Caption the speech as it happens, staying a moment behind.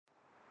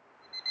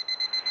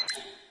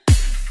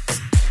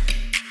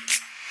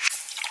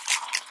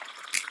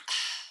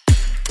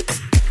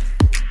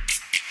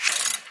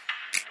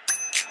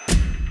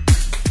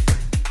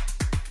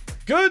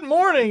Good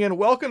morning and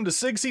welcome to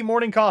SIGC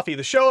Morning Coffee,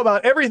 the show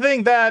about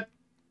everything that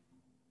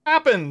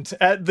happened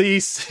at the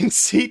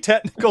SIGC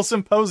Technical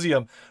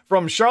Symposium.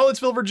 From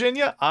Charlottesville,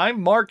 Virginia,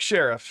 I'm Mark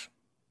Sheriff.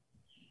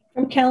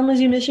 From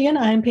Kalamazoo, Michigan,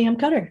 I'm Pam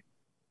Cutter.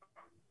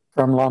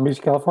 From Long Beach,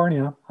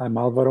 California, I'm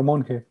Alvaro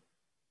Monge.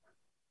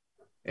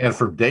 And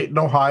from Dayton,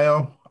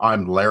 Ohio,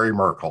 I'm Larry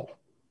Merkel.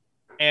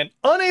 And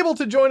unable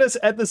to join us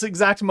at this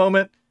exact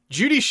moment,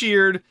 Judy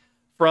Sheard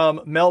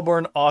from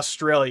Melbourne,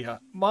 Australia.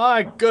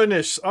 My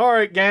goodness. All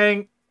right,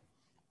 gang.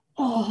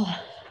 Oh,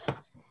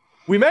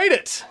 we made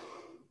it.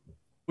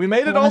 We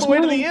made it all the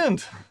way to the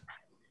end.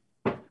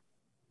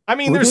 I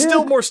mean, there's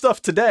still more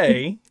stuff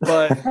today,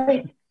 but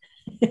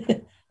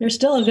there's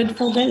still a good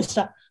full day of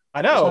stuff.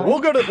 I know. Sorry. We'll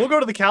go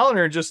to the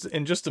calendar in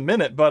just a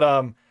minute, but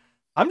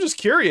I'm just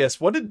curious.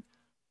 What did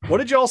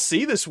y'all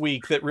see this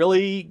week that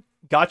really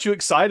got you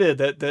excited?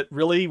 That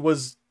really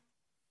was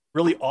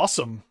really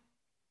awesome.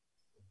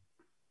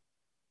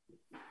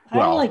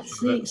 I like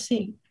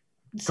seeing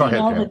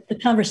all the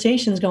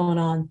conversations going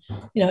on,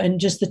 and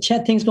just the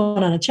chat things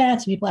going on in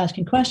chats, people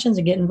asking questions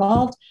and get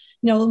involved.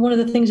 One of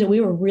the things that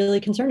we were really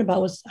concerned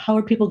about was how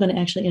are people going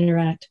to actually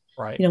interact?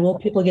 Right. Will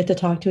people get to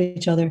talk to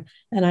each other?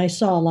 And I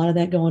saw a lot of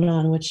that going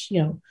on, which,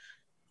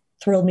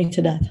 thrilled me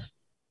to death.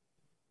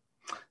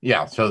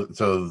 Yeah. So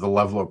the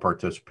level of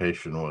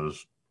participation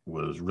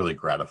was really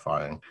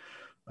gratifying.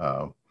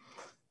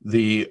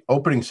 The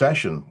opening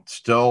session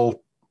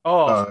still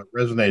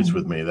resonates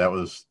with me. That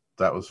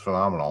was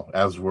phenomenal,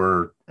 as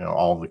were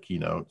all the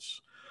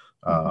keynotes.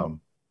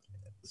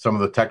 Some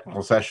of the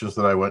technical sessions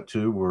that I went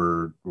to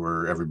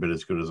were every bit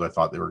as good as I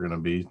thought they were going to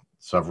be.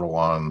 Several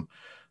on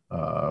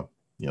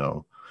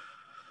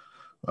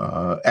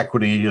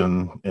equity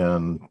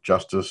and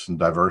justice and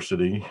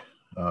diversity,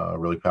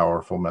 really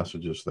powerful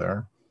messages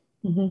there.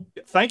 Mm-hmm.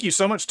 Thank you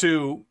so much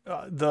to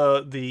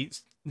the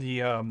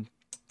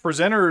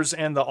presenters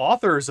and the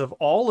authors of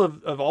all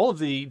of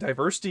the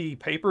diversity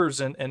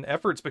papers and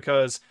efforts,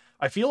 because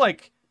I feel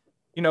like,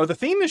 the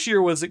theme this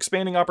year was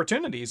expanding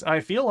opportunities.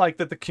 I feel like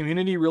that the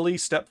community really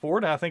stepped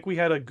forward. And I think we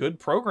had a good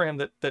program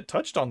that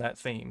touched on that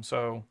theme.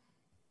 So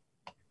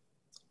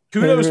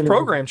kudos really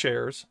program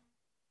chairs.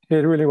 It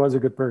really was a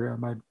good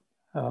program.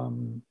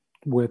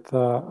 With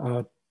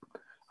a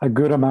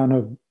good amount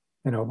of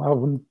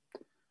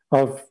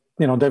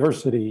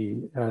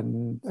diversity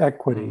and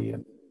equity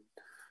and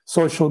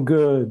social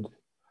good,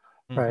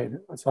 right?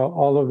 So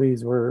all of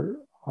these were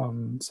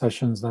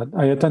sessions that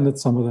I attended,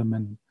 some of them,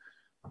 and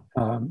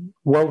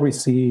well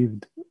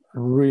received,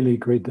 really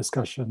great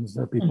discussions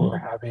that people were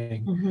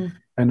having.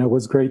 And it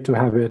was great to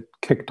have it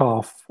kicked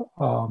off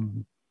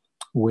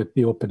with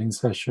the opening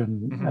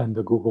session and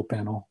the Google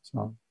panel.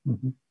 So,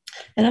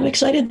 and I'm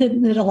excited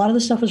that a lot of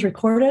the stuff was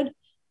recorded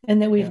and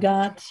that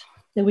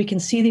that we can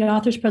see the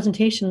authors'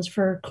 presentations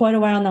for quite a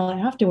while now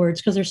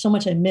afterwards, because there's so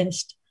much I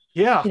missed.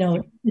 Yeah.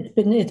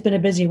 It's been a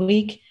busy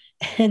week,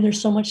 and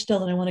there's so much still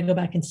that I want to go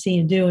back and see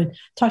and do and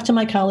talk to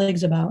my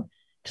colleagues about,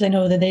 because I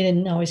know that they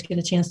didn't always get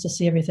a chance to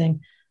see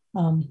everything.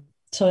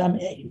 So I'm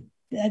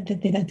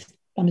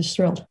just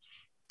thrilled.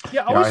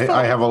 Yeah,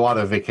 I have a lot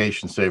of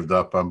vacation saved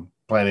up. I'm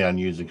planning on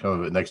using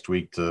some of it next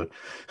week to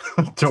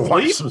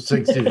watch some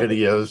 60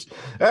 videos.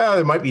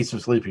 There might be some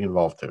sleeping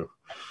involved too.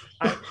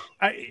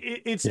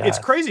 It's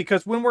crazy,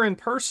 because when we're in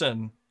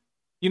person,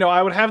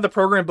 I would have the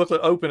program booklet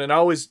open and I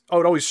would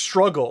always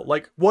struggle.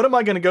 Like, what am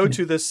I going to go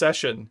to this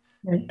session?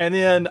 And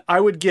then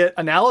I would get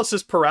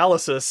analysis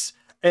paralysis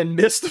and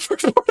miss the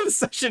first part of the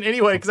session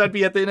anyway, because I'd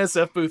be at the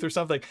NSF booth or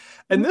something.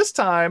 And this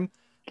time,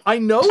 I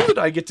know that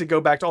I get to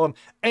go back to all of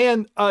them.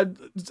 And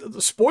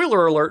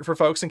spoiler alert for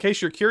folks, in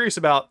case you're curious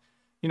about,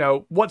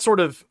 what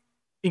sort of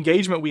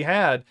engagement we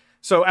had.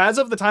 So as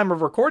of the time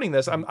of recording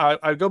this,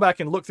 I go back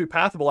and look through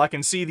Pathable. I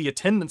can see the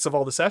attendance of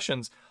all the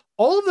sessions.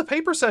 All of the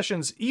paper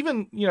sessions,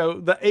 even,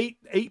 the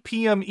 8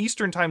 p.m.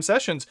 Eastern time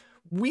sessions,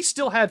 we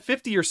still had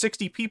 50 or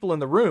 60 people in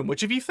the room,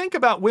 which if you think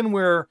about when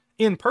we're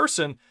in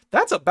person,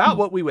 that's about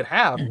what we would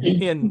have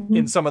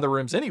in some of the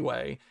rooms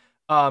anyway,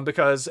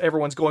 because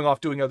everyone's going off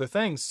doing other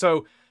things.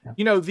 So,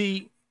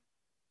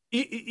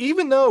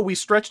 even though we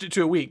stretched it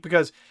to a week,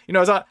 because,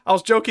 as I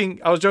was joking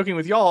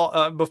with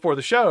y'all before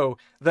the show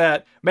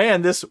that,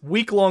 man, this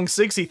week-long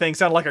SIGC thing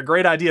sounded like a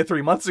great idea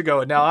 3 months ago.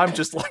 And now I'm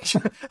just like,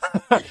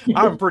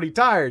 I'm pretty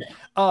tired.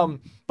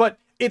 But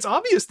it's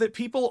obvious that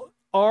people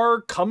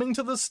are coming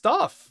to the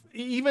stuff,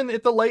 even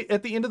at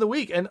the end of the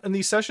week. And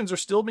these sessions are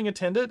still being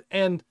attended.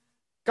 And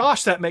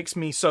gosh, that makes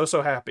me so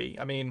happy.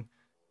 I mean,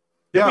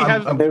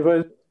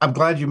 I'm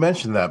glad you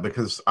mentioned that,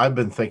 because I've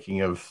been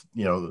thinking of,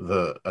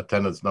 the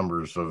attendance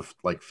numbers of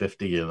like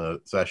 50 in a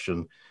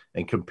session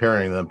and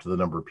comparing them to the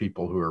number of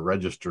people who are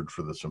registered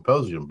for the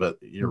symposium. But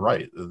you're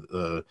right.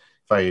 If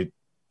I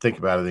think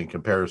about it in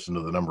comparison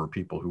to the number of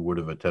people who would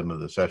have attended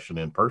the session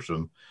in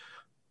person,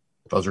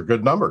 those are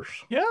good numbers.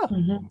 Yeah.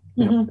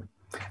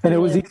 And it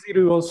was easy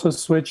to also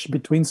switch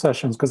between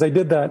sessions, because I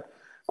did that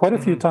quite a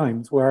few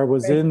times where I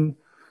was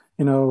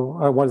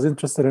I was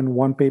interested in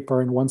one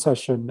paper in one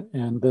session,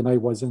 and then I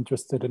was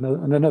interested in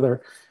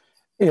another.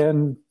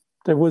 And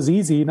it was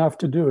easy enough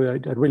to do. I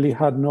really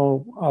had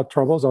no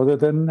troubles other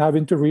than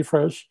having to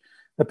refresh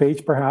the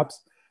page,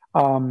 perhaps.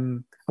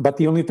 But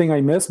the only thing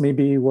I missed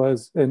maybe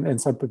was, and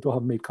some people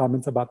have made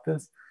comments about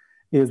this,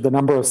 is the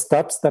number of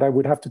steps that I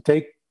would have to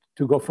take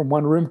to go from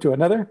one room to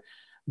another.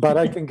 But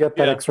I can get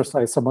that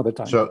exercise some other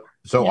time.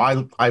 So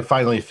I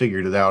finally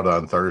figured it out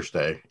on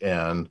Thursday,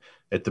 and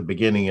at the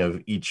beginning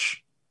of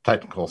each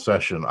technical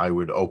session, I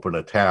would open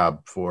a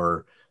tab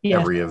for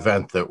every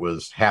event that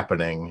was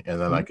happening, and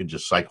then I could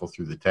just cycle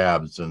through the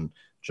tabs and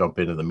jump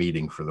into the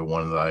meeting for the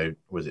one that I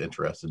was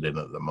interested in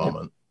at the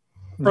moment.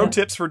 Pro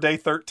tips for day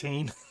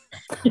 13.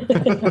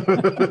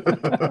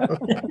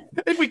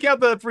 If we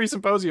count the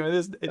pre-symposium, it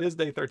is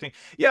day 13.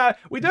 Yeah,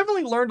 we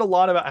definitely learned a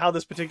lot about how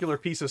this particular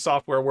piece of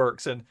software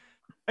works, and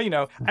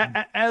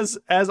as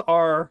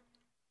our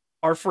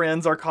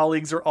friends, our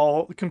colleagues are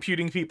all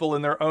computing people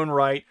in their own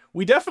right,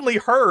 we definitely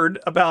heard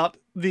about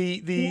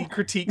the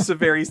critiques of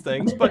various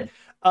things, but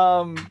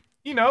I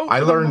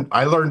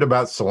learned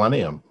about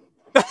Selenium.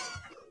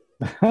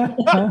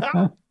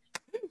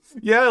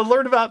 Yeah,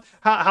 learn about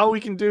how we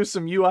can do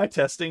some UI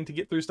testing to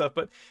get through stuff.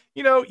 But,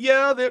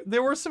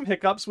 there were some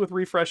hiccups with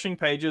refreshing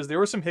pages. There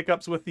were some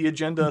hiccups with the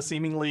agenda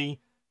seemingly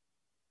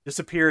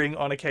disappearing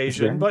on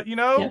occasion. But,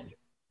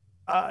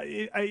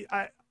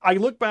 I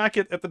look back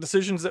at the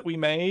decisions that we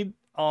made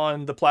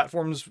on the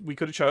platforms we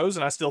could have chose,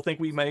 and I still think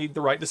we made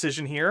the right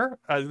decision here.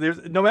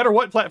 No matter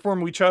what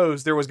platform we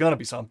chose, there was going to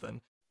be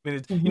something. I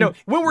mean,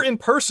 when we're in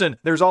person,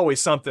 there's always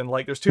something.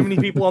 Like, there's too many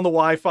people on the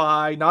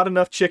Wi-Fi, not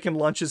enough chicken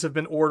lunches have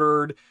been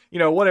ordered,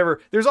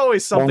 whatever. There's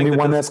always something. Only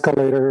one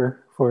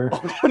escalator for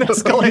one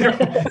escalator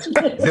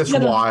this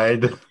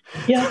wide.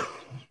 Yeah.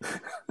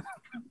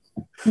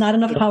 Not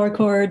enough power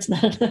cords.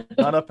 Not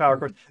enough power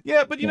cords.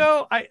 Yeah, but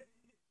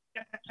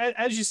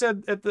as you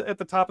said at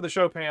the top of the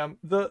show, Pam,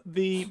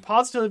 the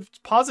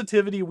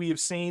positivity we have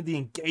seen, the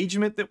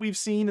engagement that we've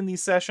seen in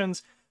these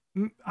sessions.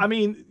 I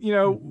mean,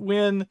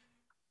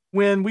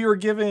 when we were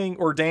giving,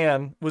 or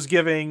Dan was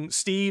giving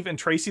Steve and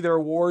Tracy their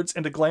awards,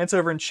 and to glance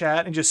over in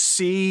chat and just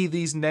see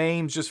these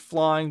names just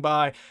flying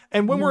by.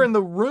 And when we're in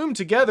the room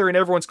together and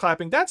everyone's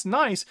clapping, that's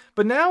nice.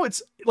 But now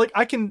it's like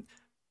I can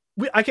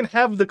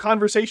have the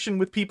conversation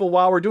with people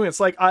while we're doing it. It's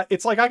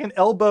like I can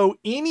elbow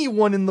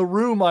anyone in the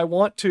room I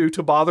want to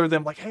bother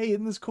them. Like, hey,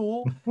 isn't this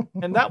cool?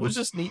 And that was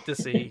just neat to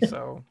see.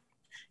 So,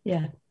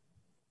 yeah.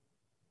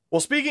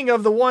 Well, speaking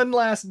of the one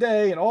last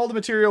day and all the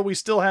material we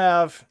still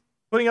have,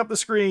 putting up the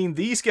screen,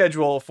 the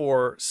schedule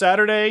for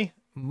Saturday,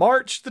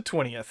 March the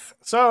 20th.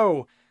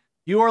 So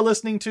you are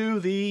listening to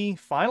the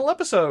final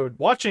episode,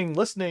 watching,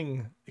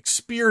 listening,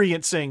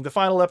 experiencing the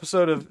final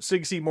episode of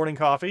SIGC Morning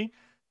Coffee,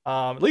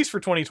 at least for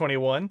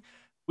 2021.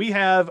 We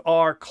have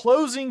our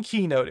closing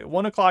keynote at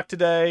 1:00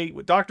 today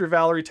with Dr.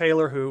 Valerie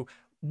Taylor, who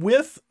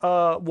with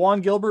Juan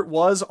Gilbert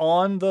was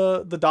on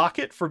the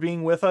docket for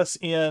being with us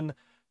in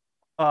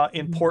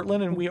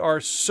Portland. And we are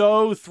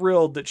so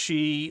thrilled that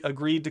she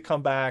agreed to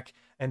come back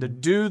and to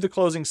do the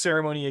closing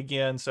ceremony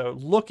again. So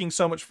looking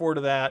so much forward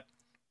to that.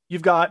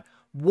 You've got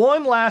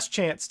one last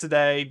chance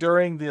today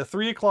during the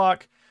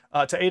 3:00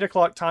 to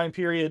 8:00 time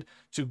period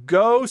to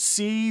go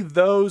see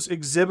those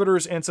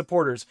exhibitors and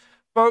supporters.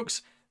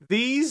 Folks,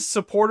 these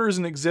supporters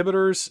and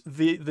exhibitors,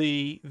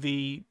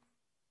 the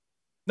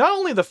not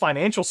only the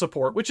financial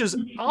support, which is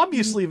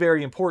obviously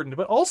very important,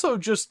 but also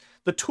just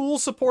the tool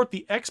support,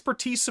 the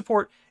expertise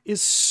support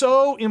is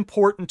so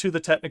important to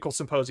the technical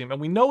symposium. And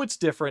we know it's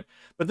different,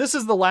 but this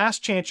is the last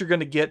chance you're going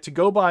to get to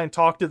go by and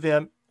talk to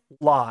them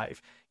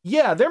live.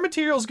 Yeah, their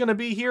material is going to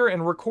be here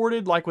and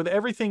recorded like with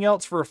everything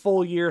else for a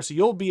full year, so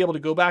you'll be able to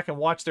go back and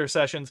watch their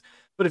sessions.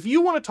 But if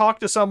you want to talk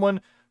to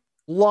someone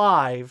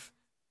live,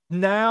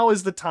 now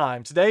is the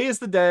time. Today is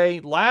the day.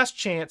 Last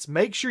chance.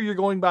 Make sure you're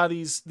going by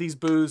these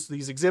booths,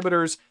 these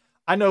exhibitors.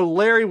 I know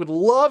Larry would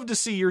love to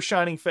see your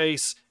shining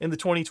face in the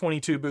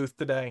 2022 booth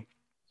today,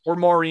 or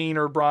Maureen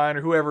or Brian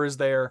or whoever is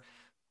there.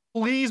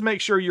 Please make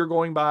sure you're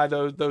going by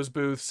those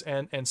booths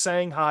and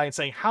saying hi and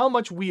saying how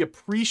much we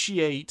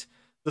appreciate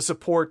the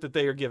support that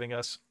they are giving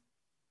us.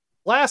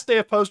 Last day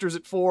of posters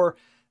at 4,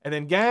 and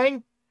then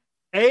gang,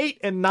 8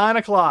 and 9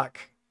 o'clock.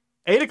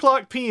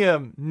 8:00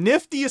 p.m.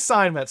 Nifty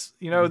assignments.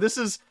 This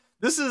is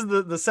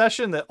the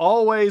session that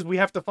always we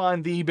have to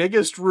find the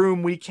biggest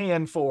room we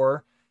can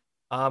for.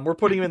 We're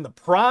putting them in the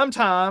prime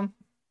time,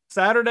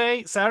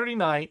 Saturday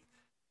night,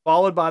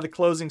 followed by the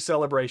closing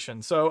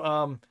celebration.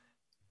 So,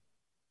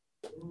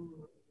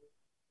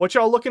 what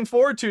y'all looking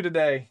forward to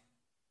today?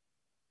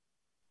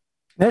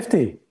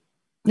 Nifty.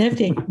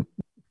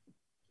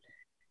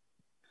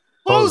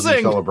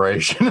 Closing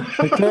celebration.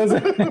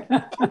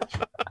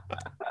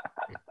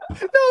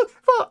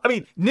 No, I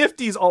mean,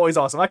 Nifty's always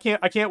awesome. I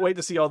can't wait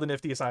to see all the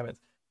Nifty assignments.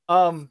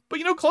 But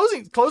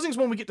closing's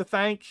when we get to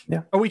thank,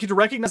 or we get to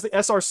recognize the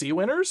SRC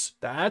winners.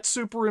 That's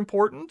super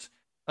important.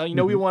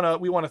 We want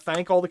to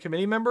thank all the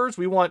committee members.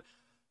 We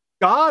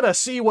gotta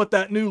see what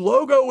that new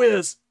logo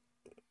is.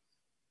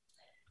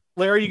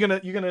 Larry, you gonna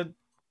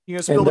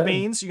spill the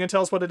beans? You gonna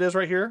tell us what it is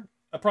right here?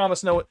 I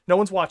promise no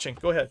one's watching.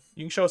 Go ahead.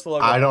 You can show us the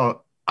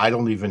logo. I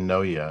don't even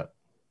know yet.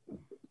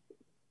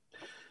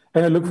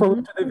 And I look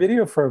forward to the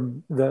video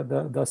from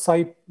the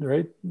site,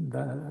 right?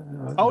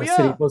 The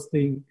city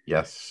posting.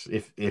 Yes,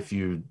 if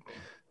you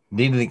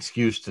need an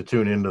excuse to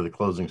tune into the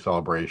closing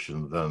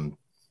celebration, then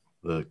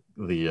the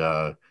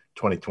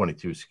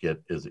 2022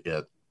 skit is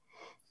it.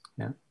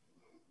 Yeah,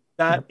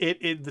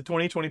 the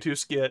 2022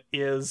 skit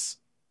is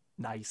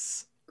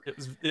nice.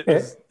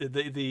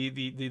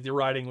 The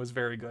writing was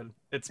very good.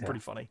 It's pretty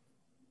funny.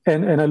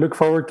 And I look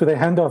forward to the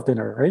handoff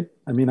dinner, right?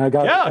 I mean, I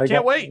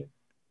can't wait.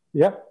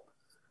 Yep,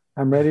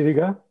 I'm ready to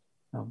go.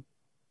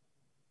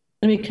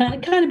 I mean,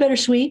 kind of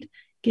bittersweet,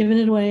 giving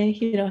it away,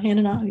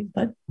 handing out.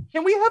 But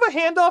can we have a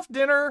handoff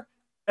dinner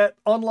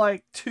on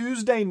like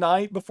Tuesday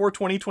night before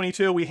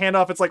 2022? We hand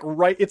off. It's like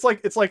like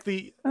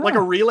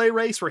a relay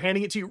race. We're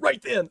handing it to you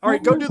right then. All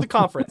right, go do the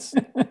conference.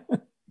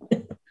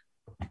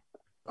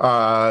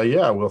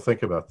 Yeah, we'll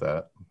think about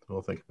that.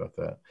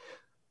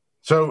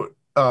 So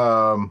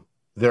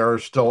there are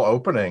still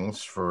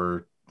openings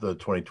for the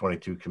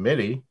 2022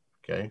 committee.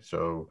 Okay,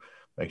 so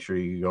make sure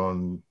you go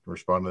and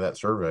respond to that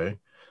survey.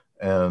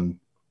 And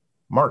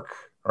Mark,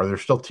 are there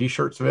still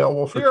T-shirts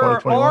available for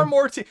 2021? There are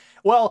more.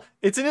 Well,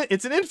 it's an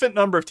infinite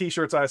number of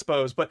T-shirts, I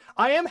suppose. But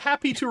I am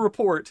happy to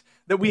report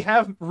that we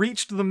have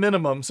reached the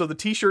minimum, so the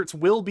T-shirts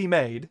will be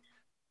made.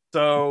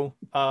 So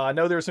I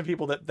know there are some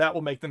people that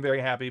will make them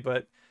very happy.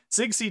 But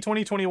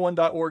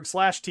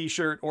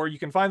sigc2021.org/T-shirt, or you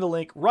can find the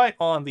link right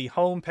on the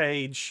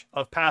homepage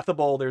of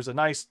Pathable. There's a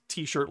nice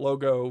T-shirt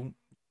logo.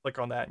 Click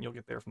on that, and you'll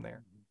get there from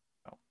there.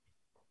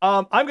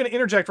 I'm going to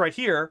interject right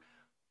here.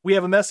 We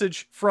have a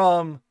message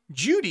from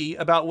Judy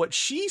about what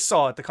she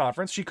saw at the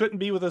conference. She couldn't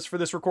be with us for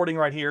this recording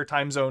right here,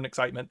 time zone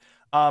excitement.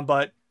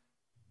 But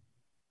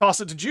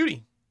toss it to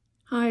Judy.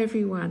 Hi,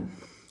 everyone.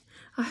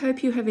 I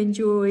hope you have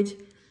enjoyed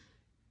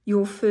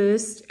your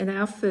first and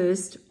our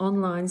first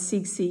online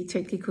SIGC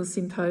Technical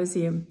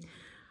Symposium.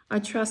 I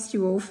trust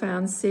you all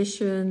found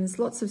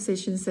lots of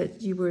sessions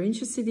that you were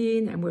interested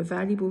in and were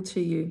valuable to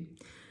you.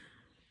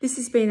 This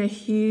has been a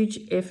huge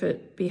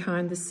effort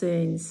behind the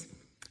scenes.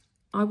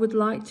 I would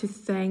like to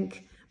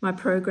thank my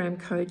program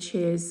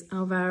co-chairs,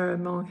 Alvaro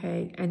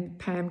Monge and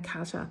Pam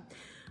Cutter.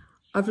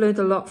 I've learned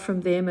a lot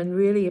from them and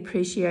really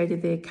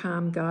appreciated their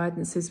calm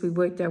guidance as we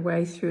worked our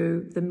way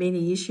through the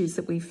many issues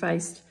that we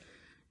faced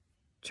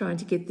trying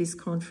to get this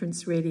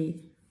conference ready.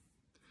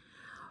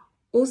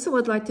 Also,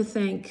 I'd like to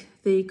thank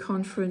the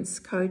conference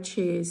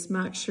co-chairs,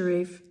 Mark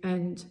Sharif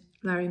and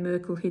Larry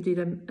Merkel, who did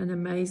an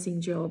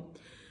amazing job.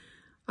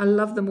 I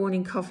love the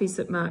morning coffees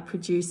that Mark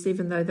produced,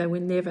 even though they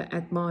were never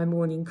at my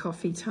morning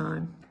coffee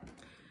time.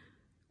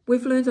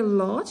 We've learned a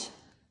lot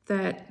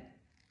that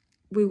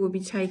we will be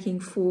taking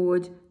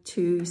forward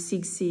to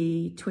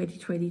SIGC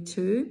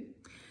 2022.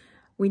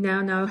 We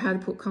now know how to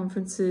put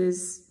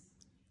conferences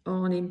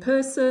on in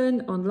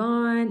person,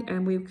 online,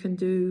 and we can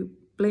do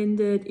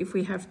blended if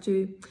we have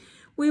to.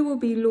 We will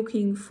be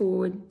looking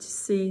forward to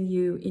seeing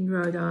you in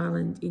Rhode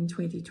Island in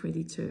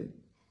 2022.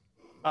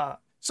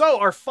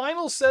 So our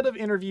final set of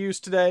interviews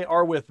today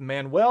are with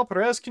Manuel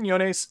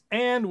Perez-Quinones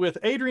and with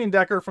Adrian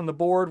Decker from the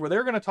board, where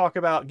they're going to talk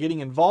about getting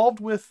involved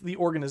with the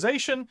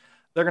organization.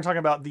 They're going to talk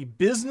about the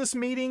business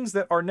meetings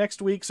that are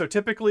next week. So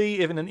typically,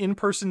 if in an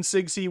in-person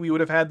SIGC, we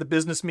would have had the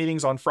business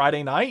meetings on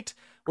Friday night,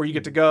 where you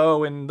get to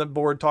go and the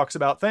board talks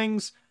about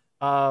things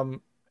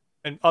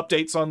and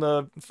updates on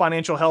the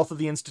financial health of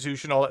the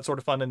institution, all that sort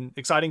of fun and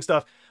exciting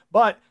stuff.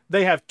 But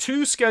they have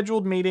 2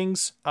 scheduled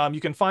meetings. You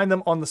can find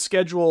them on the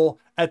schedule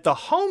at the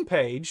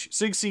homepage,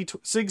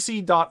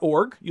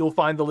 sigc.org. You'll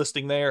find the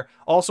listing there.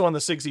 Also on the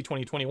SIGC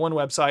 2021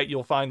 website,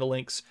 you'll find the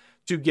links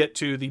to get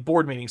to the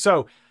board meeting.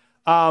 So,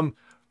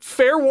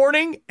 fair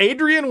warning,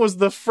 Adrian was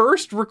the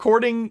first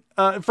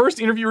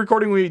interview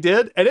recording we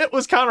did, and it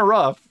was kind of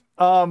rough.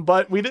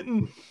 But we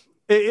didn't,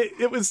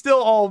 it was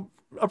still all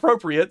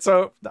appropriate.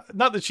 So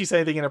not that she said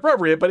anything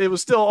inappropriate, but it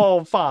was still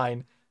all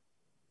fine.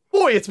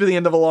 Boy, it's been the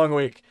end of a long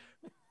week.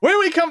 When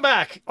we come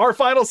back, our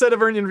final set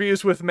of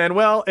interviews with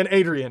Manuel and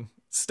Adrian.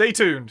 Stay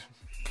tuned.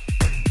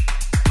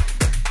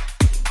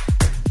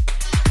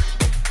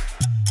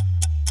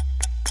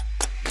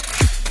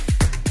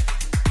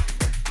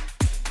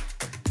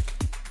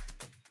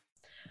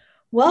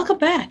 welcome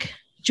back.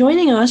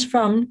 Joining us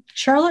from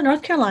Charlotte,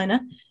 North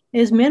Carolina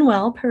is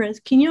Manuel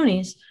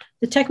Perez-Quinones,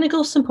 the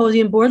Technical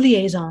Symposium Board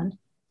Liaison.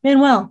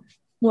 Manuel,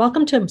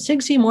 welcome to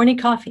SIGC Morning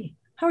Coffee.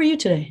 How are you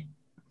today?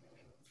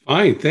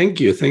 Fine, thank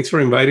you. Thanks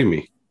for inviting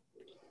me.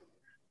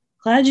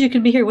 Glad you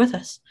could be here with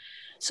us.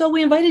 So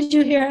we invited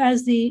you here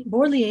as the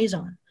board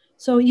liaison.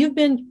 So you've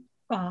been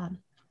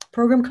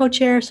program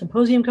co-chair,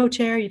 symposium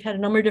co-chair. You've had a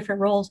number of different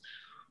roles.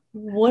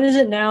 What is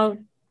it now?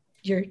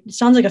 It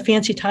sounds like a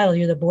fancy title.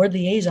 You're the board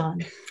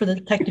liaison for the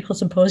technical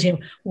symposium.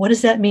 What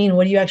does that mean?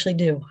 What do you actually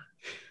do?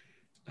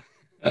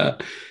 So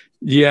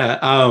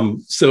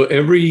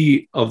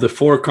every of the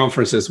 4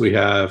 conferences we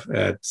have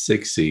at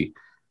SIGC,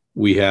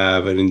 we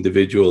have an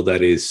individual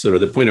that is sort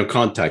of the point of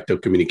contact of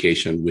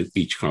communication with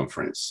each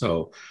conference.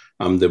 So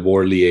I'm the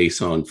board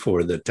liaison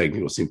for the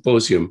technical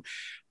symposium.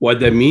 What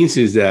that means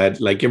is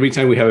that, like, every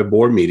time we have a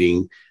board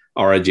meeting,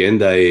 our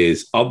agenda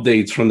is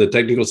updates from the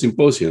technical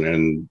symposium.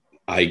 And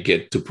I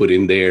get to put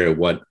in there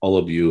what all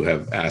of you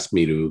have asked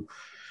me to,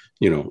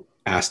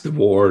 ask the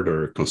board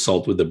or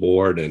consult with the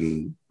board,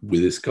 and we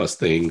discuss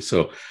things.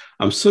 So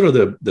I'm sort of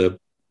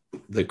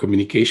the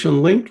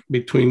communication link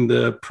between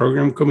the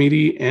program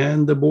committee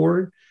and the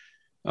board.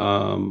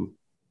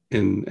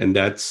 And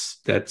that's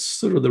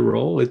sort of the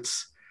role.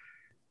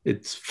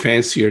 It's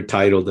fancier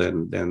title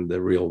than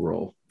the real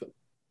role.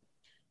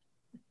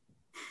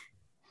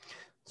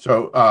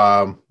 So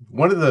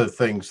one of the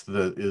things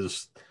that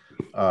is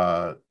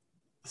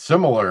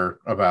similar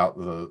about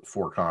the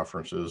 4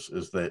 conferences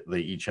is that they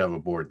each have a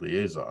board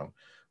liaison,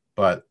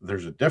 but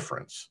there's a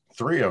difference.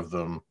 3 of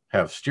them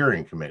have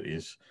steering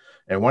committees,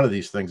 and one of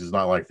these things is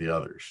not like the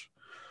others.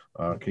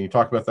 Can you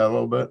talk about that a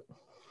little bit?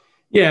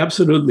 Yeah,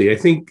 absolutely. I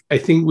think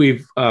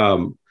we've,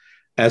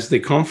 as the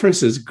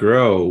conferences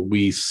grow,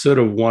 we sort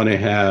of want to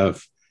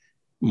have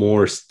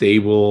more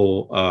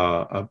stable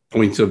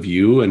points of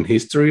view and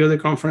history of the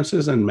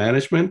conferences and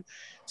management.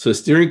 So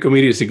steering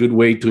committee is a good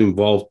way to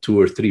involve 2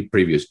 or 3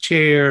 previous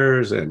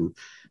chairs and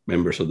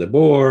members of the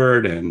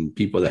board and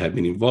people that have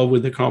been involved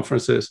with the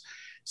conferences.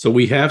 So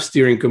we have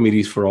steering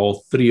committees for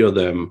all 3 of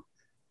them.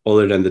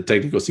 Other than the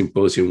technical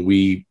symposium,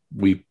 we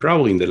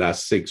probably in the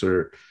last 6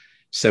 or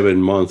 7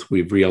 months,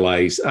 we've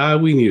realized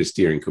we need a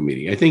steering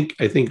committee. I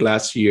think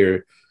last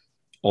year,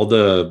 all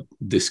the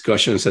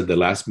discussions at the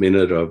last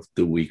minute of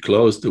do we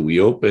close, do we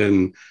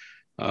open,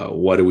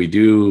 what do we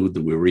do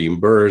we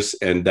reimburse?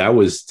 And that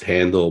was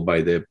handled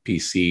by the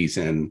PCs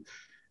and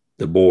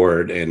the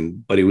board.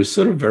 But it was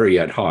sort of very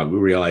ad hoc. We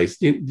realized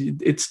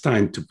it's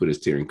time to put a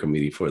steering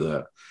committee for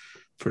the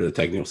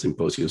technical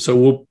symposium. So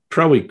we'll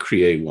probably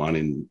create one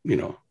in,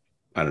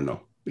 I don't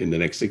know, in the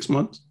next 6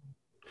 months.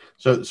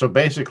 So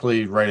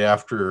basically, right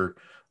after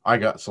I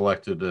got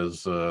selected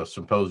as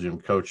symposium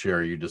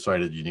co-chair, you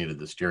decided you needed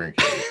the steering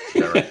committee.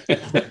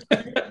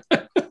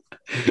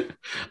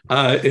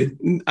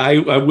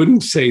 I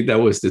wouldn't say that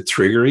was the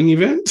triggering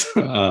event.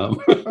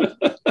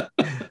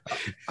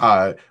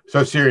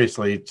 So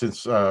seriously,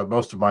 since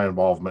most of my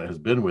involvement has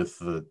been with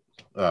the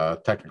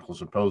technical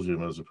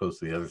symposium as opposed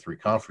to the other 3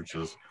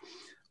 conferences,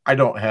 I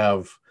don't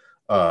have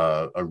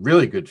a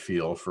really good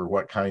feel for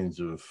what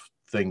kinds of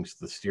things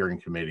the steering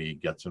committee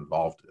gets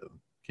involved in.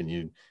 Can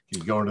you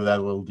go into that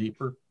a little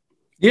deeper?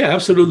 Yeah,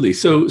 absolutely.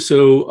 So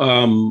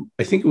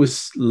I think it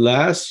was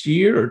last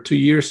year or 2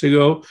 years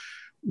ago,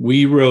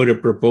 we wrote a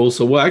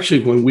proposal. Well,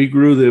 actually, when we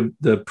grew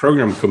the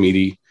program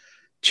committee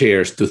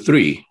chairs to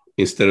 3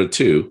 instead of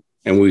 2,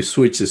 and we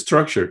switched the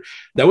structure,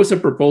 that was a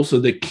proposal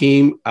that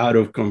came out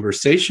of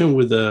conversation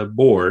with the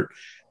board,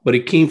 but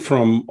it came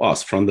from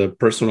us, from the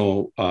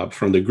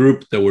from the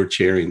group that were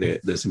chairing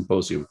the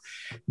symposium.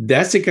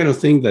 That's the kind of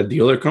thing that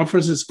the other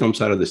conferences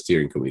comes out of the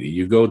steering committee.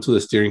 You go to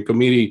the steering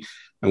committee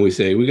and we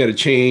say, we got to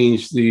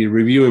change the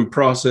reviewing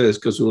process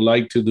because we would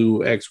like to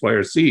do X, Y,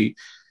 or Z.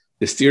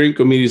 The steering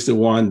committee is the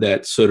one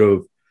that sort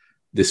of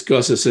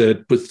discusses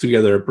it, puts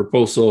together a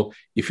proposal.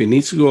 If it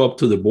needs to go up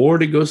to the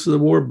board, it goes to the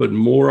board, but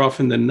more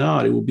often than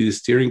not, it will be the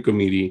steering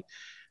committee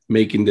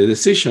making the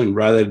decision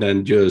rather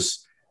than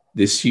just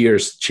this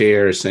year's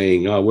chair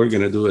saying, oh, we're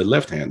going to do it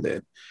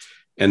left-handed.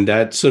 And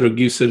that sort of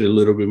gives it a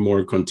little bit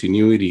more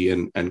continuity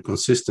and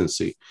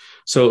consistency.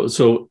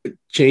 So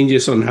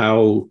changes on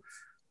how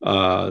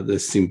the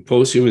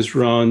symposium is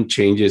run,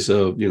 changes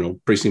of,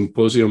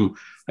 pre-symposium.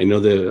 I know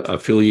the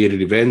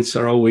affiliated events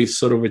are always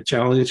sort of a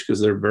challenge because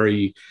they're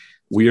very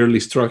weirdly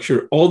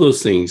structured. All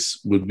those things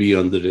would be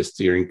under the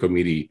steering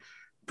committee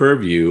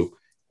purview.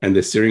 And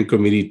the steering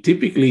committee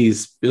typically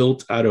is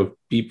built out of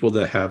people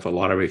that have a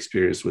lot of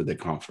experience with the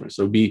conference.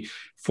 So it'll be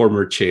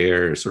former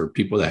chairs or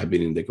people that have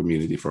been in the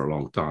community for a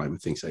long time,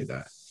 things like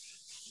that.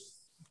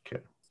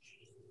 Okay.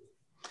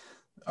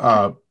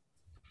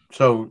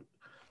 So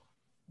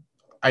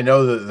I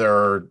know that there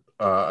are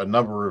a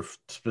number of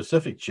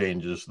specific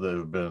changes that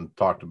have been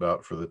talked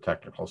about for the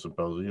technical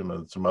symposium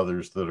and some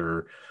others that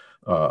are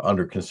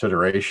under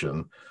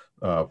consideration.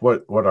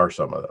 What are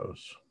some of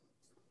those?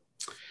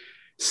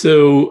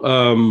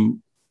 So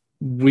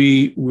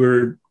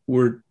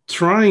we're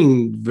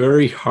trying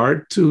very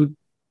hard to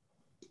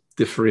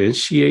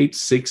differentiate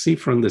SIGSI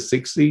from the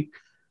SIGSI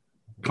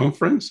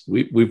conference.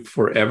 We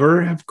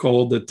forever have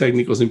called the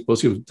technical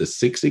symposium the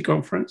SIGSI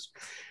conference,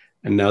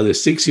 and now the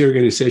SIGSI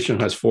organization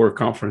has 4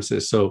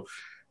 conferences. So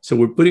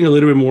we're putting a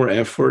little bit more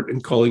effort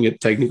in calling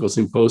it technical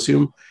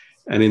symposium,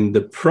 and in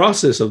the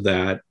process of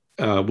that,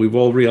 we've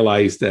all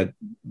realized that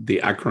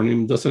the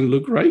acronym doesn't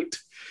look right.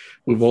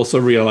 We've also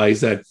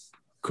realized that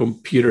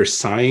computer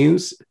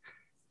science,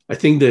 I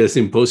think the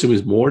symposium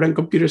is more than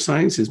computer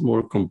science, it's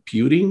more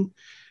computing.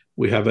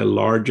 We have a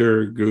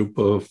larger group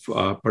of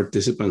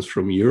participants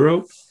from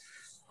Europe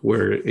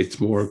where it's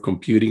more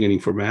computing and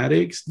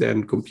informatics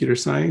than computer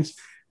science.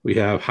 We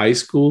have high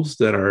schools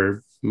that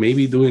are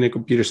maybe doing a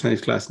computer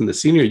science class in the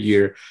senior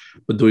year,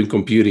 but doing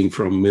computing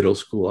from middle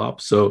school up.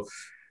 So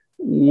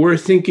we're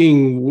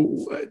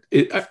thinking,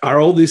 are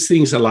all these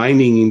things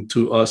aligning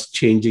into us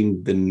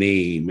changing the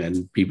name?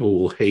 And people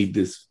will hate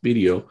this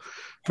video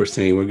for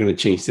saying we're going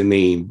to change the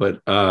name.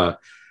 But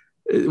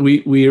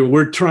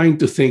we're trying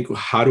to think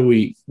how do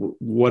we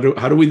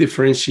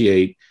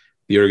differentiate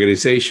the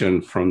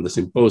organization from the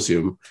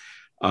symposium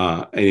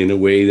and in a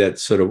way that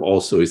sort of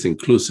also is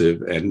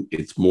inclusive, and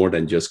it's more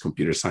than just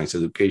computer science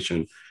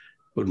education,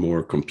 but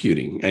more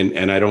computing.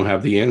 And I don't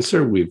have the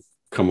answer. We've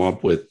come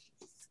up with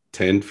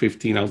 10,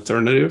 15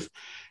 alternatives,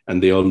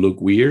 and they all look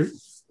weird.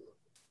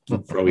 We'll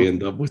probably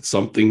end up with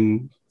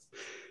something.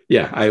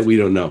 Yeah, we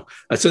don't know.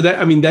 So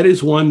that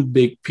is one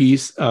big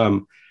piece.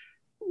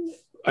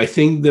 I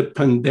think the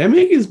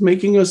pandemic is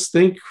making us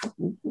think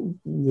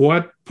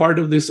what part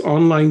of this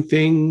online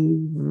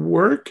thing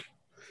work,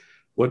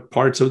 what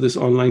parts of this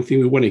online thing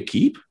we want to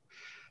keep.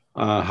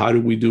 How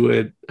do we do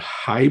it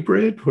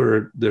hybrid,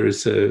 where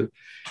there's a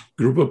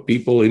group of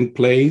people in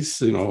place,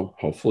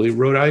 hopefully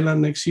Rhode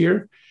Island next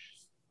year,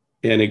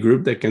 and a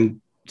group that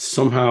can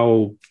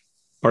somehow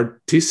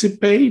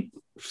participate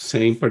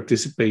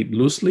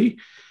loosely,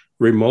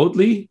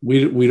 remotely.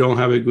 We don't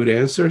have a good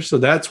answer. So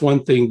that's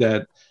one thing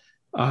that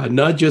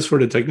not just for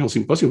the technical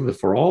symposium, but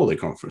for all the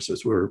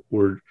conferences,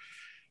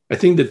 I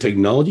think the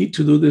technology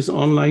to do this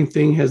online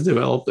thing has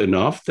developed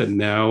enough that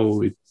now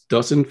it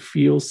doesn't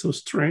feel so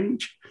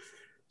strange.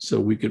 So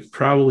we could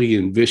probably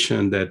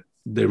envision that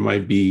there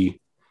might be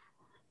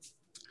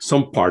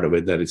some part of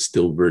it that is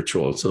still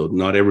virtual. So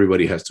not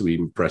everybody has to be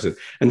present.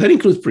 And that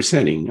includes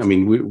presenting. I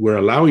mean, we're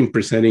allowing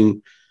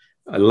presenting.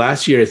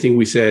 Last year, I think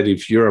we said,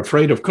 if you're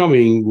afraid of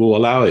coming, we'll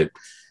allow it.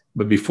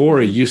 But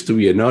before, it used to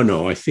be a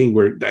no. I think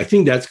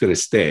that's going to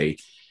stay.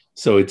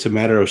 So it's a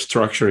matter of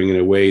structuring in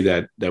a way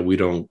that we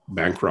don't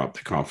bankrupt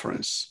the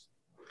conference.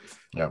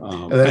 Yeah,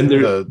 and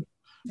the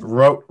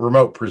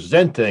remote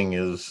presenting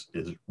is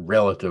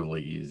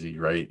relatively easy,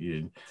 right?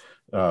 You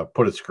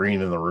put a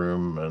screen in the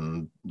room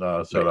and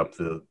set up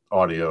the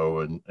audio,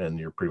 and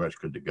you're pretty much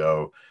good to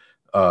go.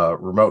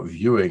 Remote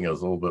viewing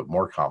is a little bit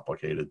more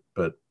complicated,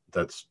 but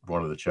that's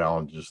one of the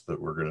challenges that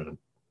we're going to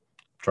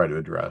try to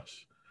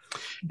address.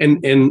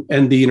 And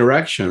the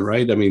interaction,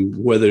 right? I mean,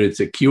 whether it's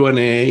a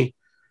Q&A,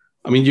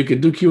 I mean, you can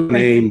do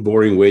Q&A in a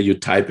boring way. You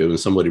type it and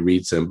somebody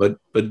reads them, but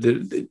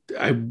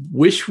I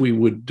wish we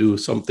would do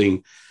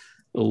something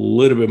a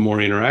little bit more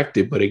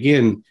interactive. But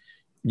again,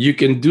 you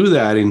can do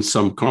that in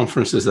some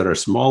conferences that are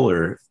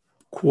smaller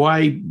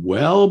quite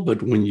well.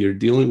 But when you're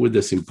dealing with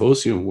the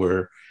symposium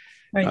where...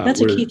 Right,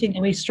 that's a key thing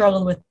that we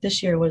struggled with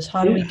this year was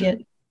how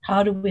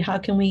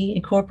can we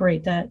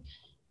incorporate that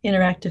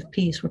interactive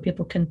piece where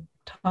people can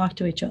talk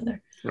to each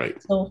other.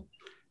 Right. So,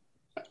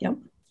 yep.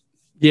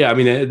 Yeah, I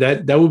mean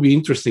that would be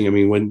interesting. I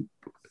mean, when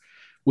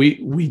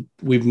we've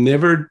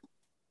never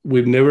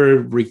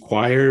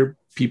required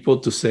people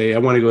to say, I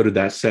want to go to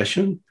that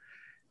session.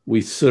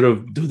 We sort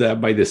of do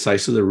that by the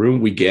size of the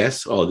room. We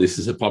guess, oh, this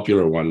is a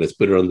popular one. Let's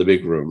put it on the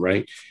big room,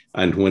 right?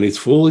 And when it's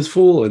full, it's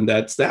full, and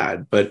that's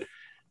that. But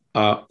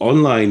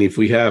online, if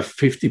we have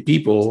 50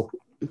 people,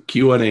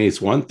 Q&A is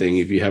one thing.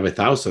 If you have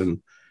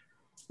 1,000,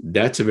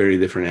 that's a very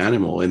different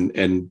animal.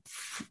 And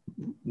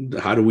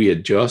how do we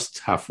adjust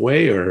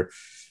halfway? Or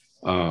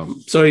there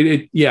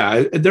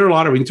are a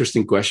lot of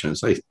interesting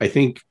questions. I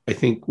think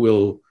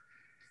we're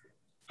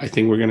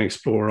going to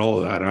explore all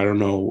of that. I don't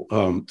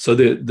know. So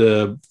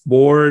the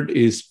board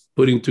is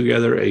putting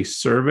together a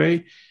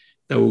survey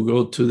that will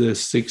go to the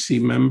 60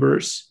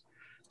 members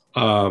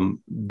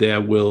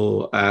that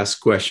will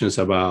ask questions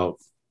about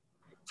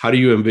how do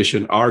you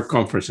envision our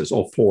conferences,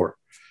 all four,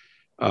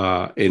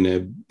 in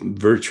a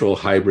virtual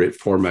hybrid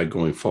format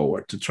going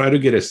forward, to try to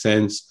get a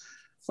sense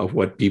of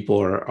what people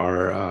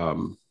are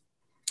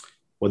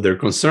what their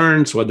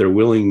concerns, what they're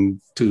willing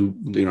to,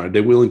 are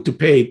they willing to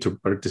pay to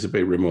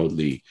participate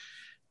remotely?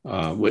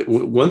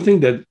 One thing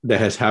that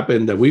has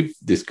happened that we've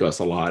discussed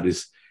a lot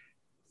is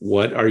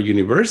what are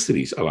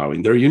universities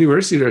allowing? There are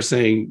universities that are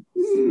saying,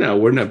 no,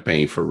 we're not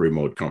paying for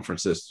remote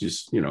conferences.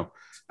 Just,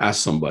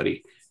 ask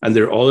somebody. And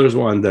there are others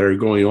ones that are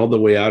going all the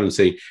way out and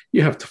saying,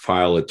 you have to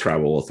file a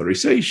travel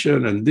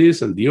authorization and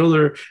this and the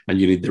other, and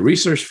you need the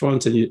research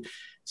funds. And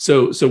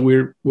so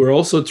we're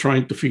also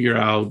trying to figure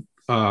out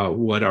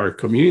what our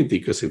community,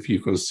 because if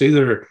you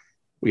consider,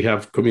 we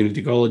have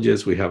community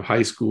colleges, we have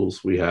high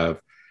schools, we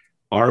have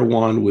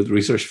R1 with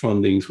research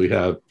fundings, we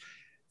have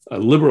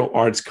liberal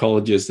arts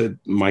colleges that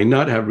might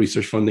not have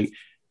research funding.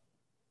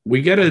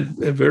 We get a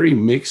very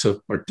mix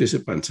of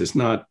participants. It's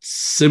not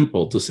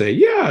simple to say,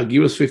 yeah,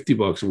 give us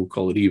 $50 and we'll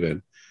call it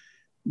even.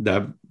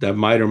 That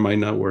might or might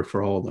not work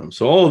for all of them.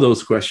 So all of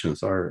those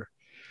questions are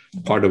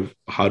part of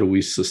how do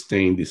we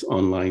sustain this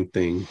online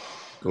thing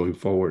going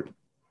forward.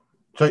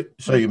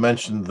 So you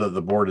mentioned that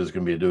the board is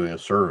going to be doing a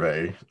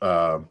survey.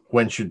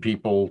 When should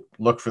people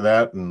look for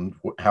that, and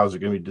how is it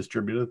going to be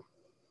distributed?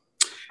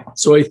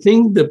 So I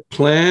think the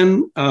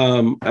plan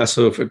as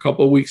of a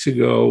couple of weeks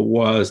ago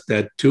was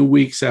that 2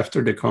 weeks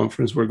after the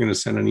conference, we're going to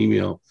send an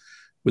email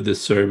with the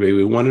survey.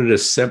 We wanted to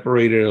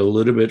separate it a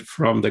little bit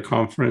from the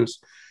conference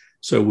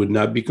so it would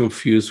not be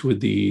confused with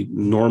the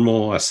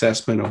normal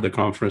assessment of the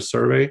conference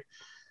survey.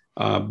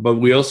 But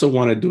we also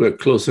want to do it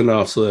close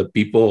enough so that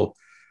people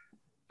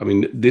I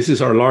mean, this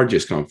is our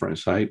largest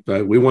conference, right?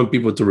 But we want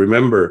people to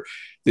remember,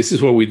 this is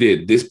what we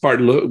did. This part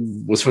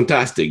was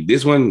fantastic.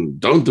 This one,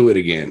 don't do it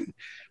again.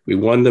 We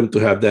want them to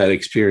have that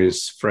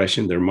experience fresh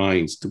in their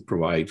minds to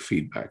provide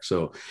feedback.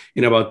 So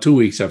in about 2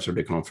 weeks after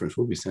the conference,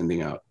 we'll be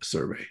sending out a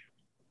survey.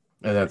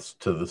 And that's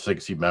to the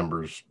 60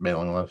 members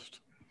mailing list?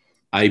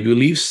 I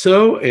believe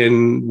so.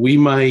 And we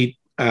might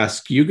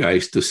ask you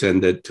guys to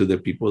send it to the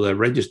people that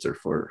register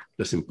for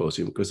the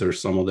symposium, because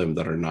there's some of them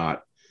that are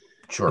not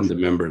on the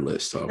member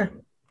list. So,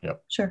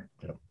 Sure.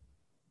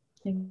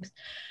 Thanks.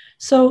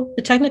 So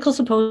the technical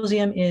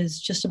symposium is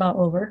just about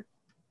over.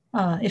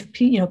 If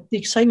the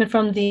excitement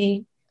from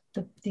the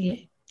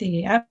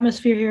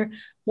atmosphere here,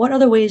 what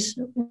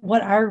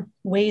are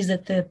ways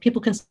that the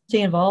people can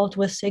stay involved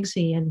with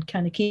SIGSI and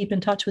kind of keep in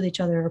touch with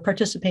each other or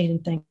participate in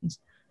things?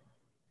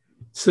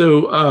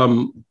 So, I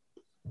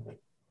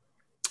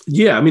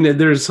mean,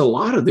 there's a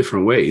lot of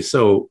different ways.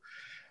 So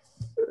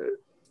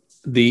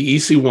the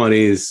easy one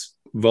is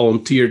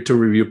volunteer to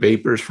review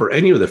papers for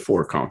any of the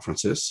 4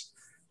 conferences.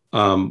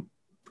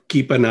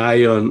 Keep an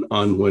eye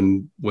on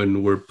when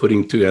we're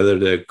putting together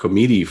the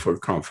committee for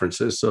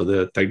conferences. So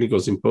the technical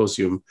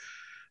symposium,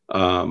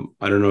 I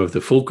don't know if the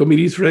full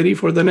committee is ready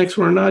for the next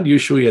one or not.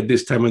 Usually at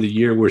this time of the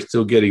year, we're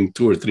still getting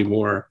 2 or 3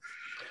 more.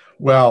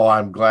 Well,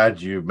 I'm glad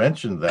you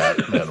mentioned that,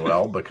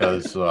 Manuel,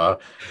 because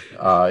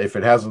if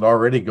it hasn't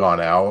already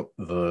gone out,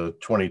 the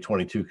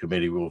 2022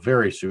 committee will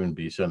very soon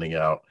be sending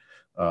out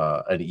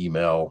an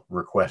email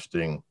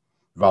requesting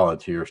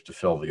volunteers to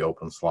fill the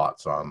open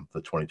slots on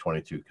the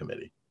 2022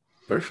 committee.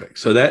 Perfect.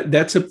 So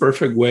that's a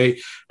perfect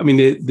way. I mean,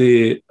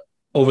 the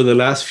over the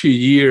last few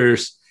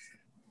years,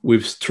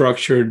 we've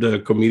structured the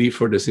committee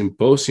for the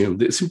symposium.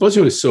 The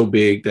symposium is so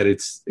big that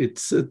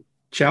it's a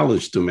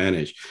challenge to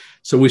manage.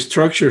 So we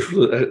structure,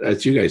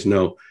 as you guys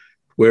know,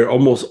 where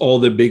almost all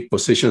the big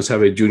positions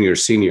have a junior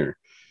senior.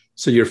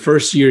 So your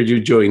first year you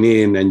join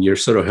in and you're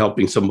sort of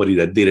helping somebody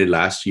that did it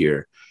last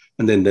year.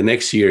 And then the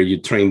next year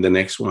you train the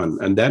next one.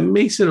 And that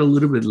makes it a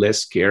little bit less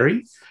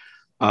scary.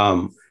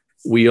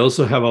 We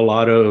also have a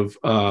lot of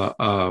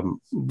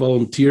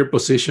volunteer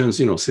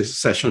positions,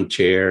 session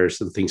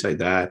chairs and things like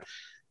that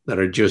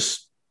are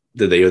just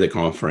the day of the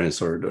conference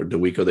or the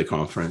week of the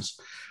conference.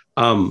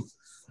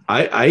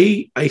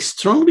 I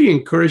strongly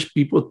encourage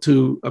people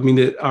to,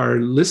 our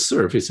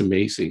listserv is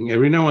amazing.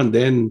 Every now and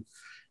then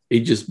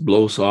it just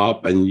blows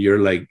up and you're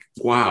like,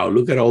 wow,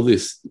 look at all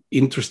these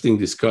interesting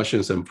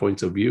discussions and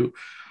points of view.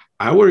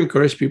 I would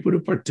encourage people to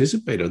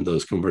participate on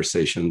those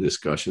conversation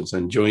discussions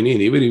and join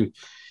in,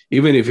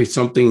 even if it's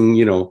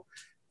something,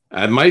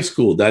 at my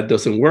school that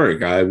doesn't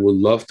work. I would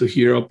love to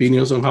hear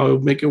opinions on how to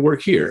make it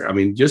work here. I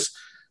mean, just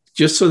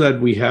so that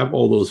we have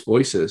all those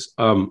voices,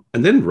 and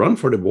then run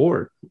for the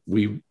board.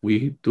 We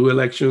do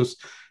elections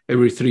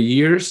every 3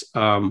 years.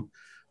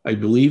 I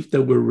believe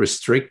that we're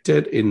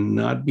restricted in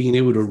not being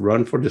able to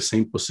run for the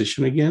same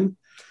position again.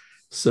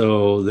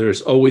 So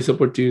there's always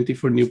opportunity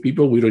for new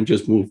people. We don't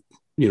just move,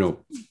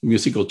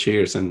 musical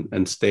chairs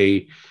and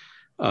stay.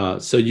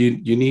 So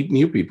you need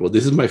new people.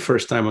 This is my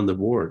first time on the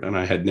board and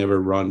I had never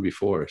run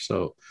before.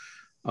 So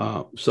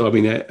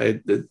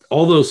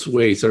all those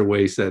ways are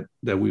ways that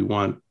we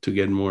want to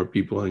get more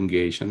people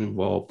engaged and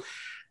involved.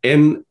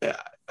 And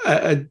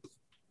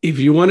if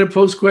you want to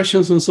post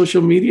questions on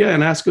social media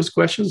and ask us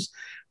questions,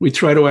 we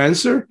try to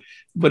answer.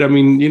 But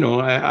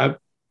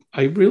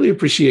I really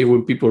appreciate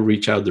when people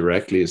reach out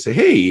directly and say,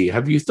 hey,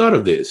 have you thought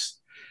of this?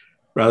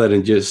 Rather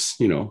than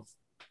just,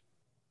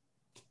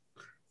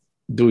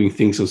 doing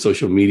things on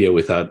social media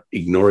without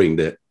ignoring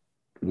that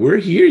we're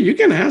here. You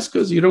can ask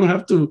us. You don't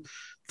have to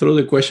throw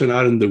the question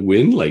out in the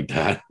wind like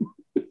that.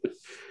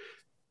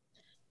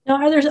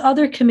 Now, are there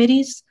other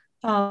committees?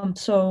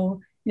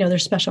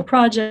 There's special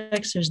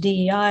projects, there's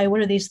DEI. What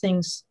are these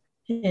things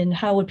and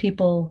how would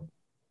people,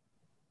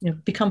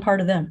 become part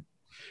of them?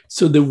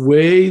 So the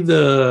way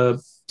the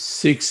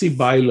 60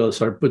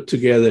 bylaws are put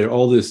together,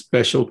 all these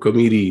special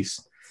committees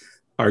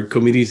are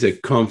committees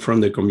that come from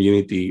the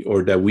community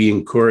or that we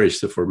encourage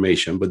the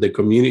formation. But the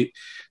community,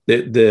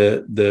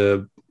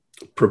 the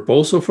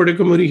proposal for the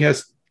committee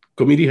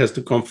has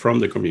to come from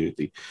the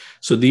community.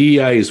 So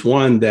DEI is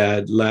one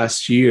that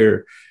last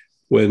year,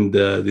 when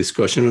the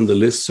discussion on the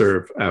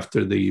listserv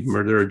after the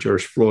murder of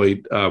George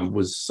Floyd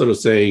was sort of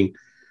saying,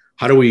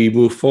 how do we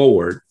move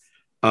forward?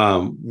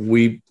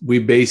 We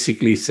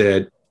basically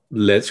said,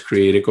 let's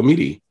create a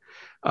committee.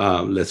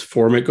 Let's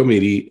form a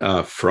committee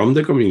from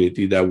the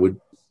community that would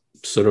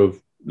sort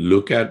of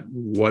look at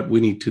what we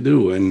need to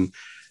do. And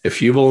a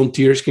few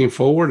volunteers came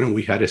forward and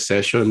we had a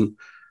session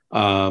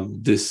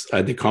at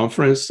the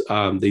conference.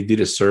 They did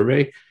a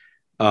survey.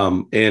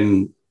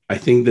 And I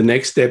think the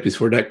next step is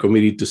for that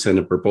committee to send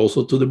a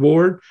proposal to the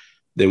board.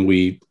 Then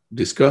we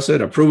discuss it,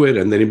 approve it,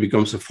 and then it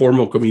becomes a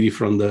formal committee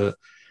from the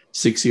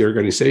 60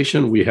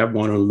 organization. We have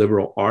one on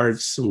liberal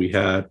arts. We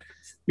have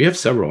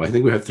several. I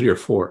think we have 3 or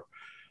 4.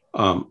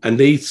 And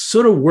they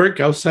sort of work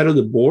outside of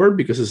the board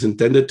because it's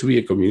intended to be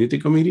a community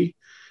committee,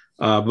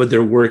 but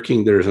they're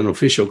working. There's an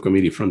official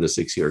committee from the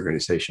 60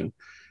 organization.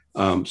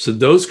 So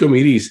those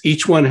committees,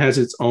 each one has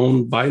its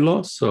own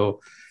bylaws.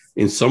 So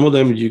in some of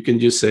them, you can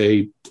just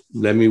say,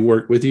 let me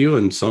work with you.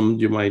 And some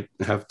you might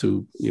have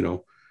to,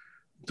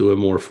 do a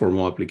more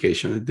formal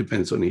application. It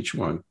depends on each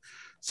one.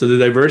 So the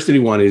diversity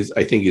one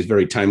I think is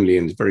very timely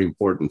and it's very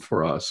important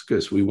for us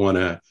because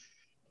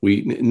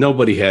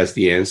nobody has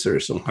the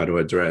answers on how to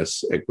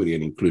address equity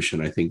and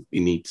inclusion. I think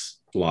it needs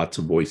lots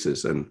of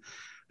voices and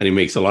it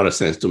makes a lot of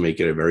sense to make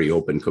it a very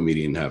open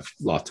committee and have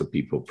lots of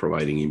people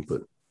providing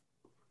input.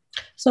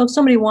 So if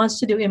somebody wants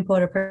to do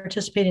input or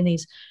participate in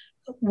these,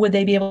 would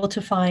they be able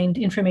to find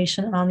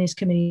information on these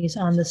committees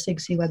on the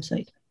SIGC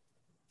website?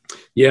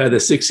 Yeah, the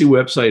SIGC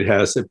website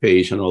has a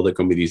page on all the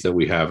committees that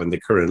we have and the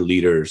current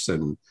leaders.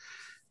 And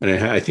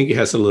I think it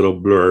has a little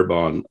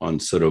blurb on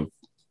sort of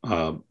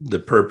the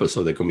purpose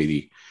of the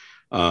committee.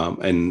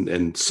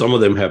 And some of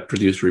them have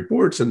produced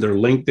reports and they're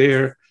linked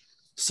there.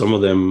 Some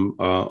of them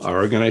are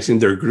organizing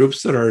their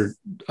groups that are,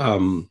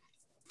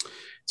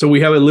 so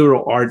we have a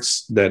liberal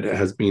arts that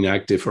has been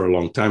active for a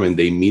long time and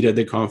they meet at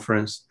the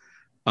conference.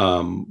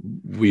 I've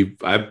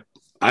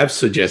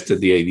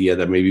suggested the idea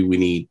that maybe we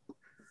need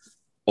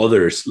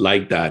others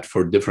like that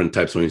for different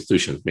types of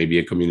institutions, maybe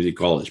a community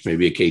college,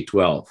 maybe a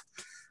K-12,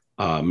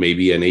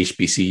 maybe an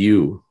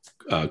HBCU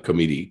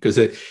committee, because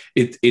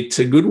it's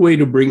a good way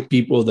to bring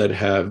people that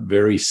have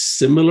very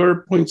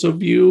similar points of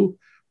view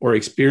or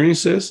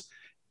experiences,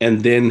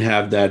 and then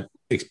have that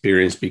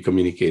experience be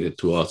communicated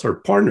to us or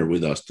partner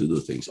with us to do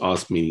things,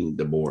 us meaning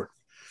the board.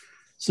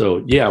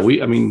 So yeah,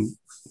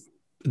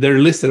 they're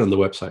listed on the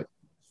website.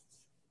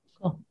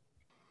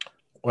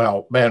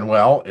 Well,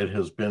 Manuel, it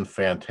has been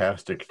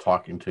fantastic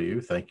talking to you.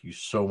 Thank you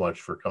so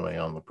much for coming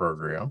on the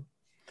program.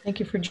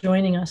 Thank you for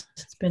joining us.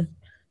 It's been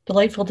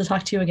delightful to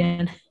talk to you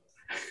again.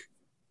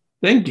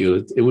 Thank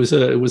you. It was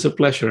a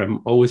pleasure.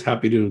 I'm always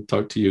happy to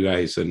talk to you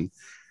guys, and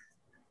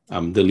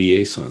I'm the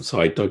liaison,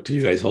 so I talk to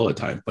you guys all the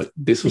time. But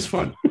this was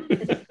fun.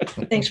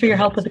 Thanks for your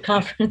help with the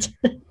conference.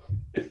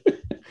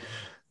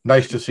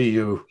 Nice to see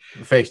you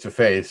face to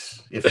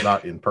face, if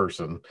not in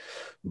person,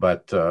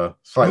 but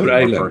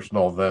slightly more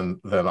personal than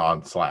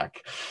on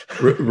Slack.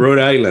 Rhode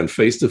Island,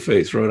 face to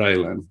face, Rhode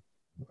Island.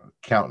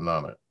 Counting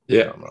on it.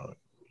 Yeah. Counting on it.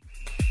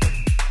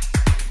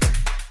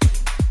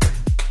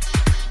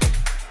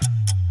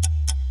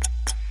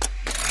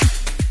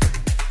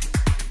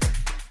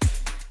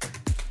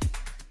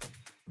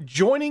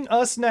 Joining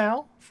us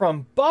now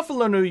from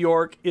Buffalo, New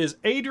York, is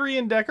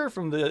Adrienne Decker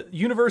from the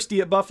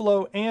University at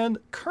Buffalo and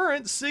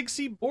current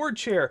SIGC board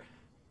chair.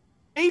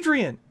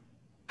 Adrienne,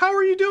 how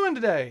are you doing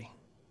today?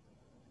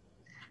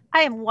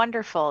 I am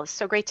wonderful. It's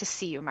so great to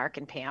see you, Mark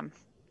and Pam.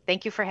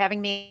 Thank you for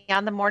having me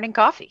on the morning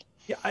coffee.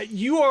 Yeah,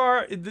 you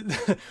are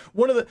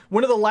one of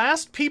the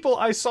last people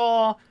I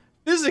saw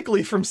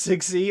physically from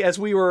SIGC as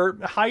we were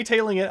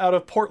hightailing it out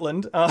of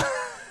Portland.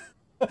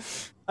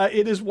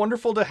 It is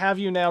wonderful to have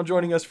you now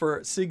joining us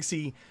for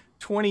SIGC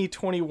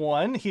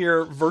 2021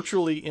 here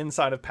virtually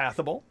inside of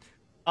Pathable.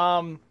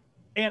 And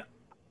I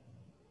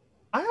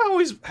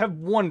always have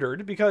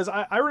wondered, because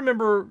I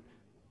remember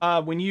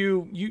when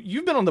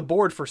you've been on the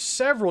board for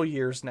several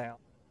years now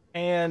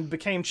and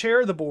became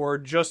chair of the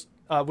board just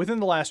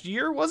within the last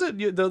year, was it?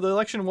 The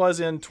election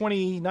was in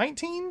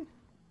 2019?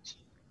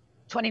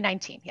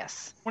 2019,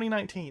 yes.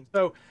 2019.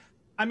 So,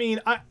 I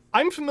mean,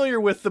 I'm familiar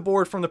with the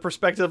board from the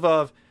perspective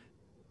of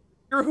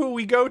you're who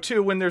we go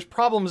to when there's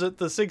problems at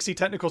the SIGC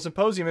Technical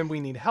Symposium and we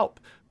need help.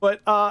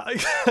 But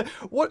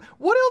what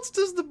else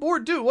does the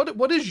board do?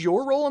 What is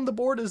your role on the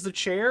board as the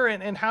chair,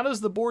 and how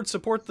does the board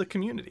support the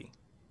community?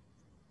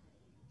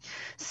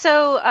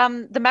 So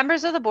the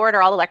members of the board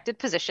are all elected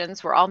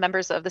positions. We're all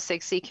members of the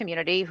SIGC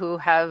community who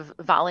have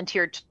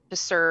volunteered to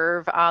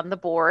serve on the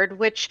board,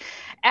 which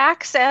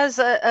acts as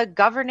a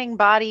governing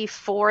body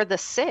for the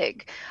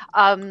SIG.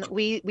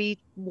 We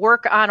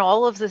work on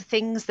all of the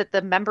things that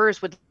the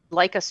members would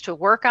like us to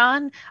work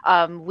on.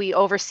 We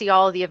oversee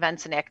all of the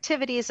events and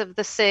activities of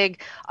the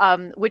SIG,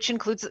 which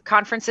includes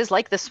conferences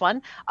like this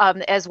one,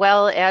 as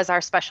well as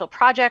our special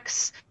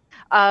projects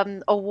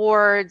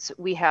awards.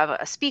 We have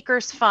a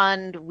speakers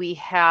fund. We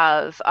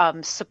have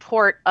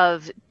support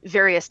of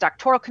various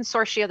doctoral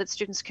consortia that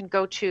students can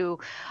go to.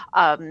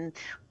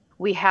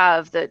 We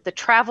have the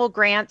travel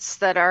grants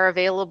that are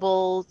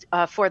available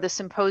for the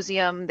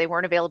symposium. They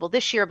weren't available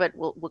this year, but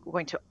we're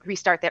going to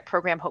restart that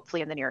program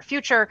hopefully in the near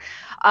future.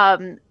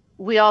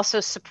 We also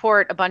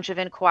support a bunch of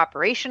in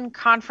cooperation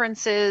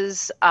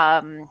conferences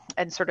and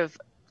sort of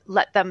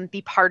let them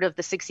be part of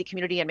the SIGC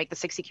community and make the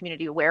SIGC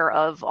community aware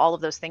of all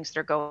of those things that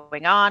are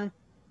going on.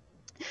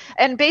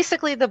 And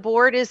basically the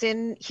board is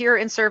here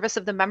in service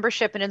of the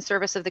membership and in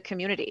service of the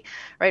community,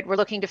 right? We're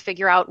looking to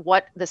figure out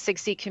what the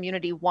SIGC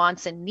community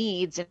wants and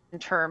needs in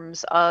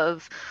terms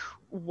of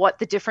what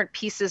the different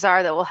pieces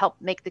are that will help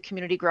make the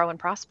community grow and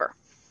prosper.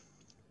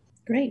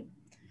 Great.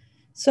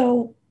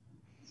 So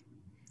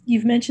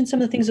you've mentioned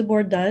some of the things the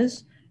board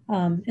does.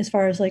 As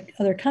far as like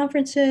other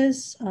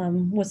conferences,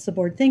 what's the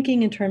board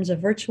thinking in terms of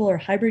virtual or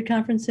hybrid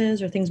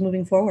conferences or things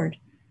moving forward?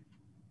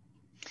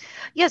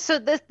 Yeah, so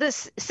the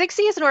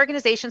SIGC as an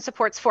organization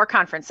supports 4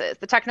 conferences: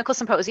 the Technical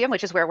Symposium,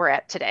 which is where we're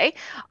at today,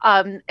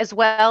 as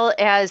well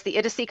as the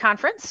IDICE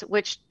conference,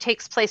 which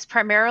takes place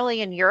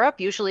primarily in Europe,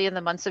 usually in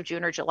the months of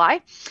June or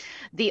July.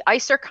 The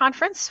ICER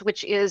conference,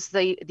 which is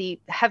the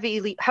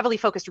heavily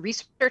focused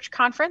research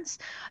conference.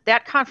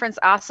 That conference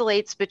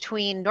oscillates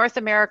between North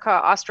America,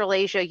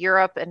 Australasia,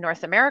 Europe, and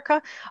North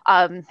America.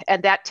 And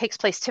that takes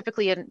place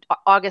typically in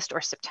August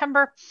or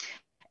September.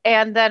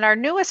 And then our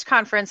newest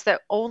conference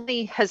that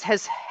only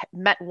has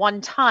met one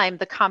time,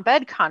 the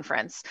CompEd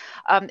conference,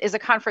 is a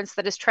conference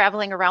that is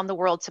traveling around the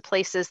world to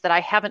places that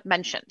I haven't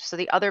mentioned. So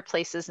the other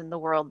places in the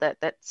world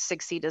that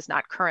SIGC does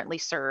not currently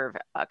serve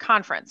a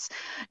conference.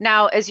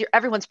 Now, as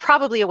everyone's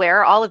probably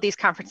aware, all of these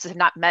conferences have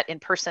not met in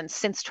person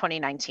since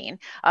 2019.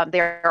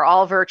 They're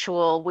all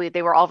virtual.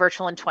 They were all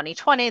virtual in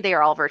 2020. They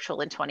are all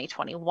virtual in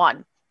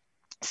 2021.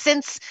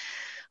 Since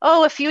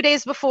a few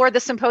days before the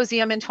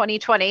symposium in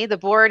 2020, the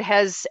board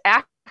has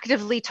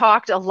actively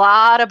talked a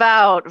lot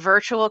about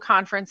virtual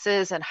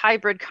conferences and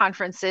hybrid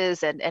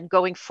conferences and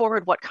going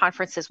forward what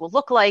conferences will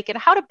look like and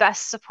how to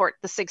best support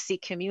the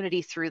SIGC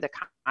community through the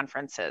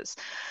conferences.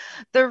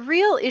 The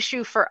real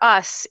issue for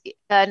us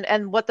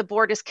and what the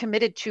board is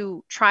committed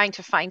to trying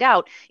to find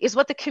out is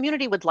what the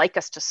community would like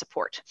us to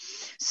support.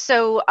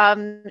 So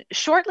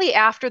shortly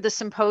after the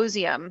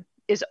symposium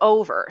is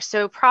over,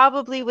 so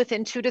probably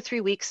within 2 to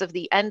 3 weeks of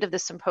the end of the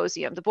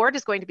symposium, the board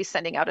is going to be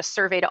sending out a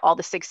survey to all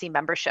the SIGC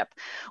membership,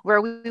 where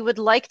we would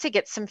like to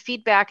get some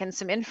feedback and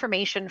some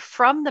information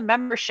from the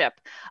membership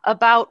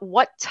about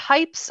what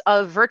types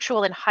of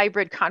virtual and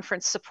hybrid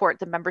conference support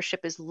the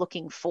membership is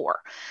looking for,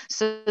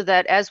 so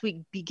that as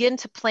we begin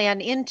to plan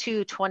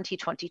into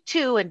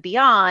 2022 and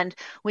beyond,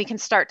 we can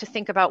start to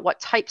think about what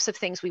types of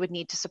things we would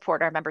need to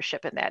support our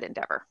membership in that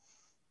endeavor.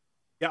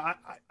 Yeah,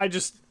 I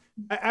just,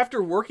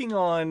 after working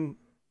on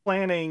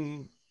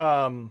planning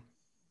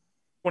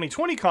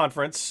 2020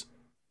 conference,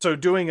 so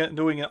doing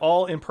an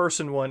all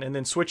in-person one and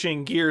then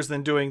switching gears,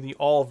 then doing the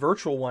all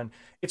virtual one,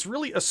 it's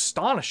really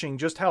astonishing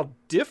just how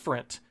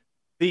different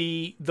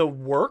the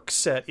work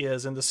set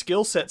is and the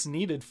skill sets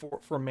needed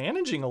for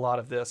managing a lot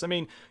of this. I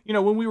mean, you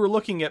know, when we were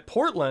looking at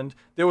Portland,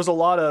 there was a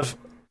lot of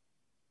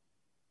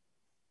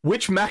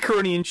which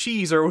macaroni and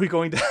cheese are we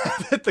going to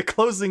have at the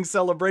closing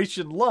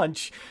celebration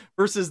lunch,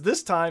 versus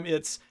this time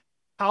it's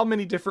how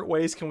many different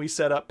ways can we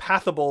set up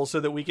Pathables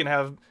so that we can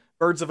have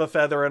birds of a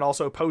feather and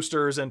also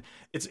posters, and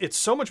it's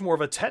so much more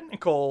of a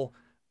technical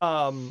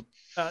set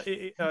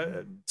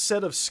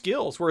of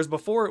skills, whereas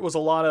before it was a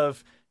lot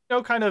of, you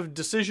know, kind of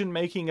decision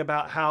making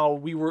about how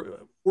we were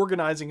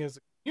organizing as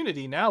a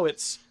community. Now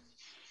it's,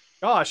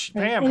 gosh,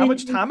 Pam, how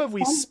much time have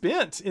we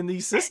spent in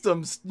these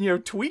systems, you know,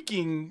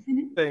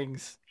 tweaking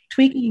things,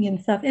 and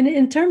stuff, and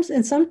in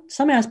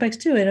some aspects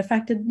too, it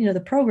affected, you know, the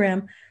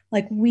program.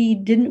 Like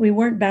we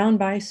weren't bound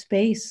by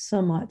space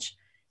so much,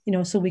 you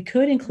know, so we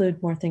could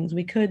include more things.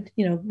 We could,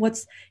 you know,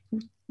 what's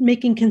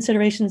making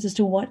considerations as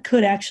to what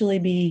could actually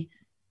be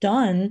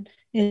done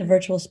in a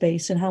virtual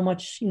space and how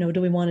much, you know,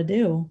 do we want to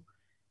do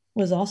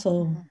was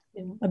also,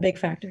 you know, a big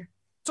factor.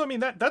 So, I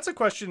mean, that's a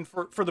question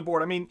for the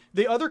board. I mean,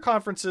 the other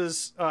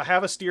conferences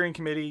have a steering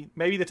committee.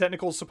 Maybe the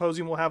Technical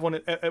Symposium will have one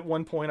at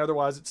one point.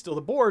 Otherwise, it's still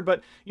the board.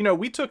 But, you know,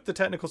 we took the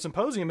Technical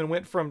Symposium and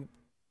went from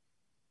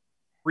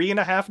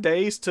 3.5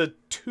 days to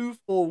 2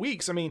 full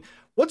weeks. I mean,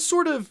 what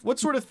sort of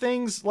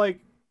things like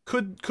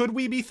could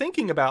we be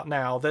thinking about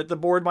now that the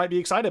board might be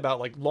excited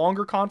about, like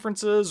longer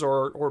conferences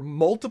or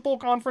multiple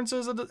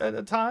conferences at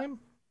a time?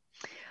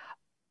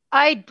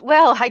 I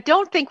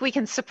don't think we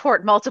can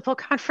support multiple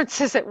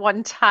conferences at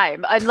one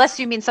time, unless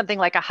you mean something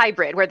like a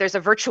hybrid where there's a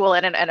virtual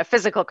and a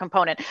physical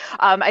component.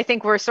 I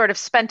think we're sort of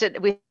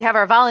we have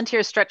our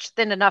volunteers stretched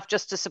thin enough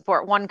just to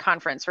support one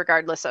conference,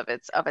 regardless of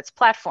its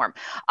platform.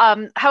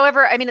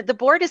 However, I mean, the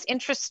board is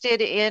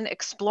interested in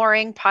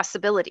exploring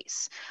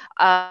possibilities.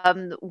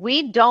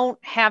 We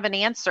don't have an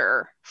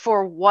answer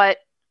for what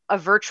a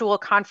virtual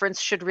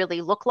conference should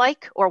really look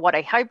like, or what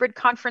a hybrid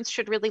conference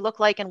should really look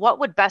like, and what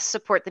would best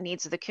support the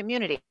needs of the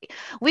community.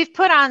 We've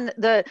put on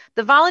the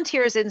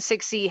volunteers in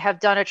SIGC have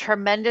done a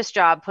tremendous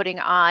job putting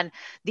on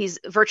these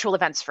virtual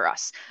events for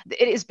us.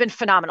 It has been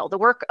phenomenal. The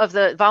work of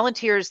the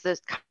volunteers, the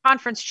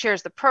conference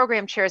chairs, the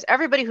program chairs,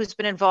 everybody who's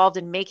been involved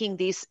in making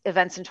these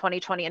events in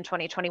 2020 and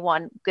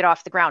 2021 get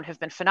off the ground have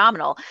been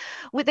phenomenal.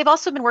 They've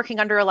also been working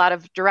under a lot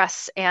of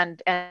duress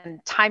and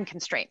time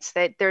constraints.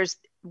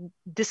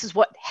 This is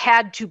what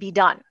had to be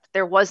done.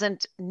 There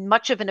wasn't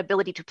much of an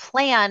ability to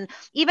plan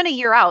even a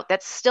year out.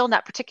 That's still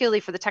not, particularly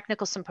for the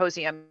Technical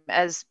Symposium,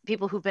 as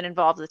people who've been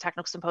involved in the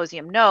Technical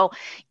Symposium know,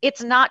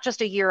 it's not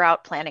just a year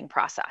out planning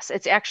process.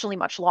 It's actually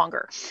much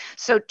longer.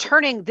 So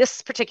turning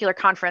this particular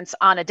conference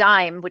on a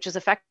dime, which is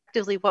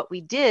effectively what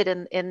we did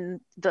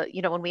in the,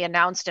 you know, when we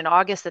announced in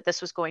August that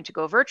this was going to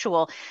go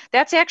virtual,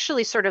 that's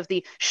actually sort of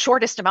the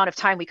shortest amount of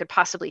time we could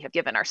possibly have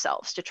given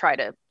ourselves to try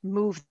to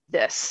move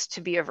this to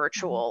be a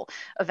virtual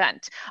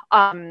event.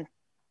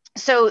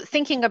 So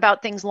thinking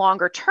about things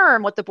longer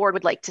term, what the board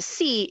would like to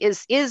see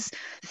is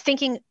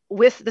thinking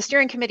with the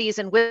steering committees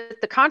and with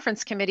the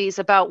conference committees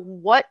about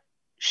what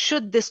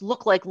should this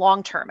look like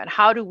long term, and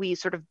how do we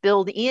sort of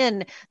build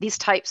in these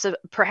types of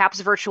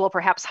perhaps virtual,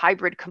 perhaps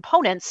hybrid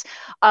components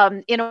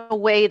in a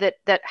way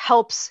that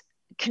helps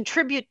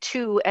contribute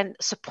to and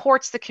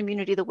supports the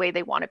community the way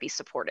they want to be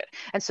supported.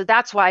 And so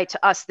that's why,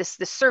 to us, this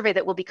survey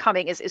that will be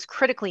coming is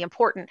critically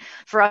important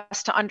for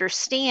us to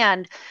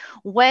understand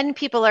when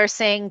people are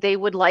saying they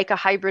would like a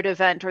hybrid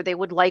event or they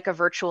would like a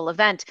virtual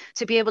event,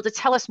 to be able to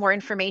tell us more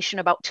information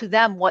about, to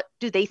them, what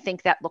do they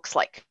think that looks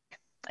like?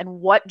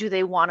 And what do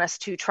they want us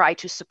to try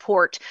to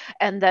support?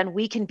 And then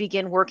we can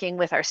begin working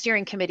with our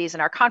steering committees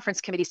and our conference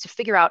committees to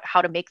figure out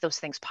how to make those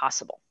things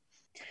possible.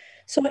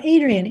 So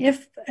Adrian,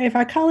 if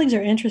our colleagues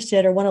are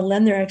interested or want to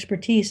lend their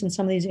expertise in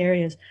some of these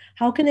areas,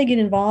 how can they get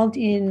involved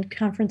in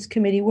conference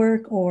committee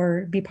work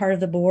or be part of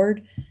the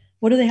board?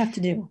 What do they have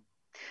to do?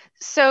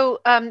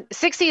 So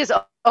SIGC is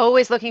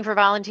always looking for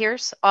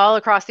volunteers all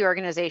across the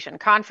organization,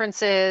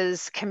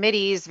 conferences,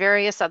 committees,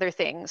 various other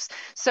things.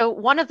 So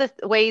one of the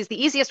ways,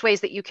 the easiest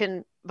ways that you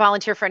can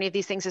volunteer for any of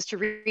these things is to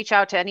reach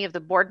out to any of the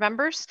board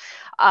members.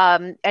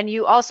 And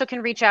you also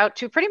can reach out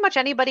to pretty much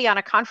anybody on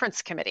a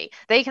conference committee.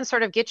 They can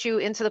sort of get you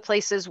into the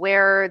places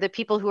where the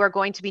people who are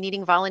going to be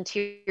needing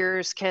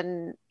volunteers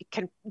can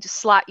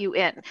slot you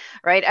in,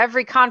 right?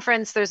 Every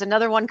conference, there's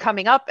another one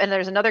coming up, and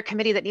there's another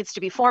committee that needs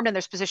to be formed, and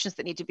there's positions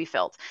that need to be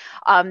filled.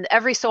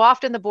 Every so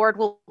often, the board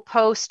will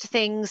post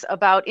things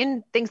about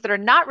things that are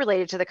not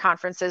related to the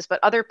conferences, but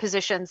other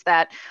positions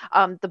that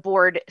the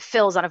board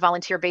fills on a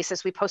volunteer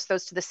basis. We post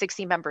those to the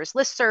SIGC members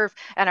listserv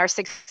and our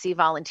SIGC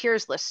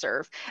volunteers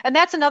listserv. And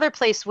that's another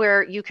place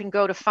where you can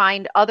go to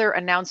find other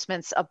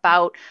announcements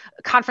about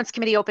conference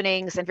committee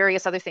openings and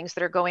various other things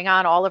that are going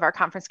on. All of our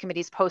conference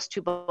committees post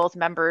to both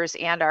members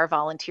and our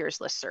volunteers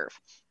listserv.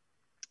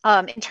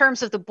 In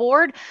terms of the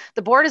board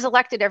is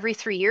elected every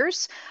 3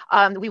 years.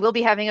 We will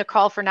be having a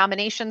call for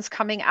nominations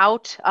coming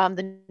out.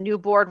 The new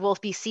board will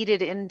be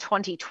seated in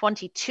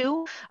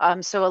 2022.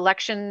 So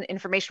election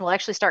information will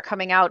actually start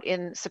coming out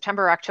in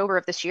September or October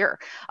of this year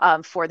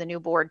for the new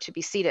board to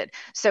be seated.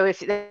 So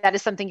if that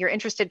is something you're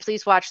interested,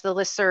 please watch the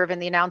listserv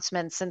and the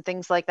announcements and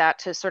things like that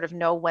to sort of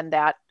know when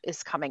that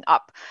is coming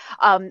up.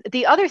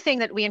 The other thing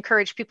that we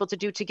encourage people to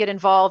do to get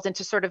involved and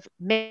to sort of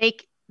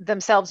make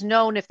themselves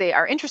known if they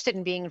are interested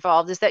in being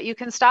involved is that you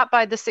can stop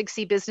by the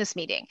SIGC business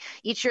meeting.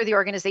 Each year, the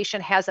organization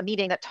has a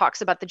meeting that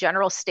talks about the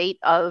general state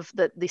of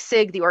the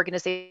SIG, the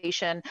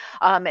organization,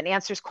 and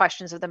answers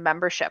questions of the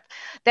membership.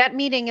 That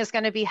meeting is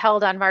going to be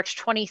held on March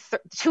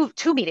 23rd,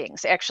 two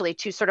meetings actually,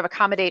 to sort of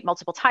accommodate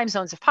multiple time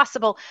zones if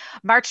possible,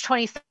 March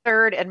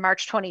 23rd and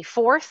March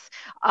 24th.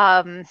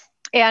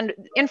 And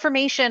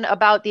information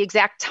about the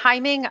exact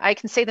timing, I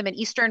can say them in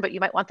Eastern, but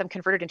you might want them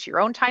converted into your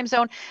own time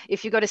zone.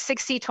 If you go to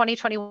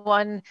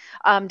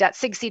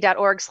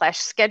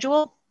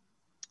sigc2021.sigc.org/schedule,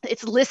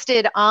 it's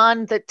listed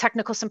on the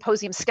Technical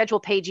Symposium schedule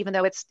page, even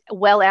though it's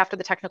well after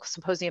the Technical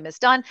Symposium is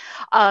done.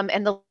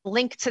 And the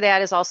link to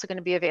that is also going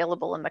to be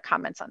available in the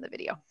comments on the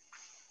video.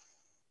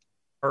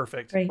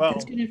 Perfect. Great. Well,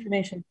 that's good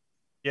information.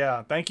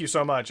 Yeah, thank you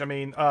so much. I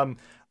mean,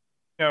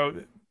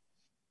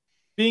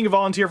 being a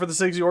volunteer for the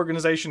SIGC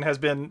organization has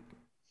been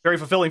very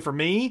fulfilling for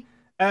me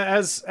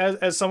as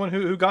someone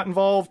who got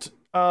involved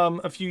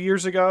a few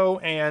years ago,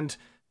 and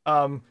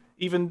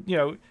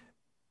even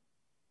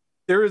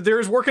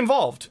there's work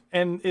involved,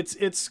 and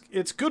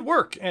it's good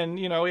work, and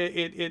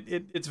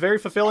it's very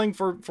fulfilling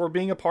for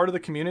being a part of the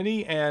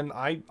community, and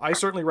I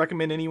certainly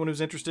recommend anyone who's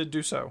interested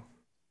do so.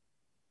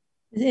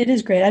 It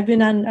is great. I've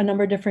been on a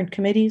number of different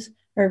committees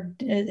or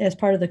as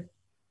part of the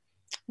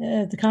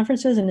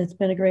conferences, and it's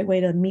been a great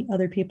way to meet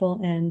other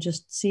people and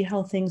just see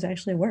how things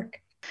actually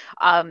work.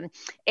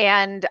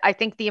 And I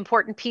think the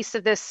important piece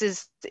of this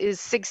is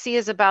SIGC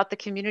is about the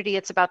community.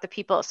 It's about the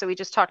people. So we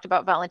just talked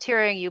about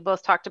volunteering. You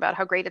both talked about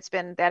how great it's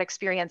been, that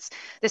experience.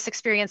 This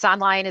experience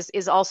online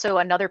is also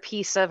another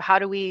piece of how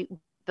do we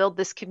build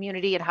this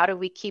community, and how do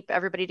we keep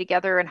everybody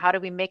together, and how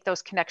do we make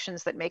those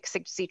connections that make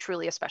SIGC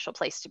truly a special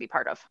place to be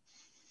part of.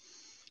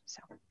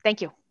 So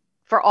thank you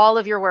for all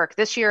of your work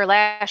this year,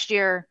 last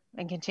year,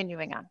 and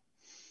continuing on.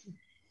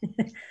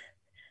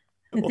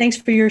 And thanks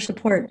for your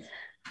support.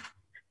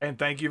 And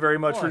thank you very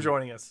much for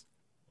joining us.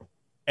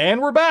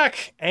 And we're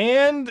back,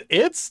 and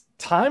it's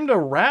time to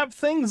wrap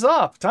things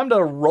up. Time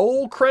to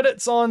roll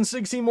credits on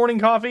SIGC Morning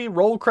Coffee,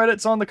 roll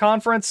credits on the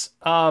conference.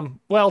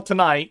 Well,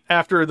 tonight,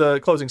 after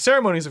the closing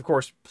ceremonies, of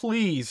course,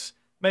 please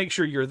make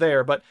sure you're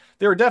there. But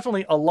there are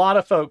definitely a lot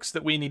of folks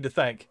that we need to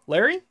thank.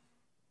 Larry?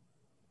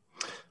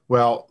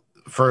 Well,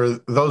 for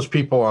those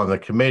people on the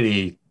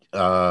committee,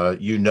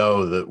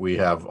 that we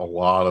have a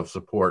lot of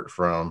support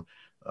from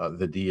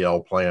the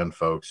DL Plan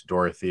folks,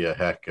 Dorothea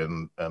Heck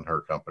and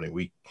her company.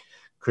 We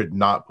could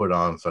not put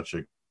on such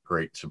a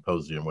great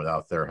symposium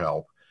without their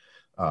help.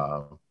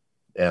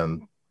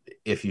 And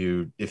if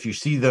you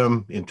see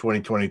them in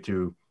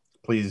 2022,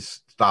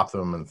 please stop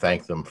them and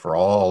thank them for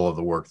all of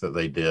the work that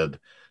they did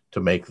to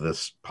make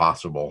this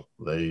possible.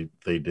 They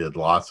did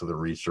lots of the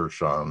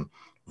research on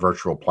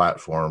virtual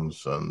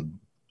platforms and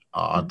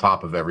on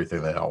top of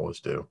everything they always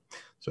do.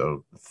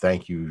 So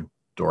thank you,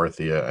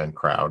 Dorothea and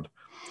crowd.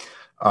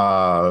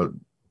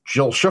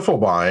 Jill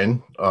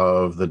Schiffelbein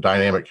of the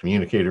Dynamic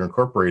Communicator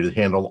Incorporated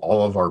handled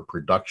all of our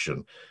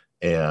production.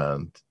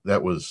 And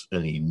that was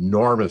an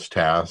enormous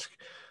task,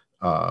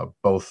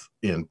 both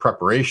in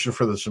preparation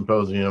for the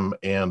symposium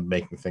and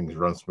making things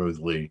run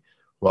smoothly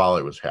while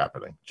it was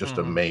happening. Just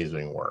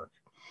amazing work.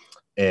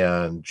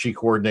 And she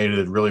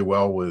coordinated really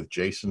well with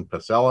Jason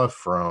Pasella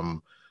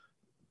from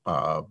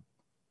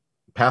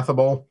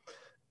Pathable,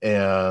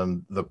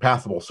 and the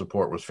Pathable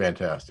support was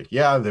fantastic.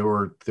 Yeah, there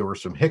were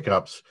some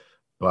hiccups,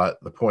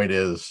 but the point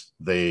is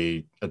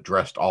they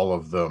addressed all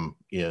of them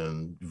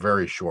in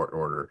very short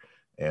order,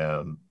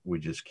 and we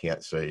just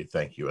can't say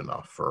thank you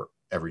enough for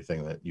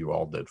everything that you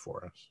all did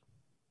for us.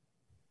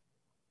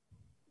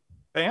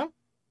 Pam?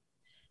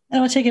 And I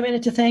want to take a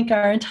minute to thank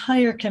our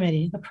entire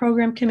committee, the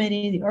program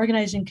committee, the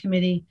organizing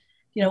committee.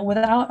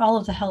 Without all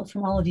of the help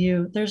from all of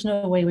you, there's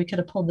no way we could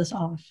have pulled this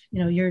off.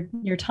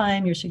 Your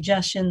time, your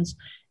suggestions,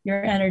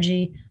 your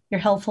energy, your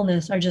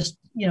helpfulness are just,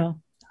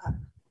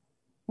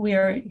 we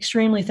are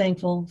extremely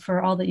thankful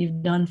for all that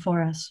you've done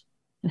for us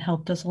and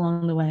helped us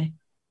along the way.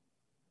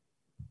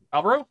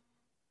 Alvaro?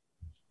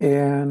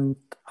 And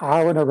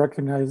I want to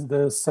recognize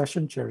the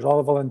session chairs, all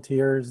the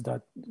volunteers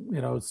that,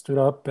 stood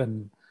up,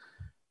 and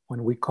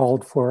when we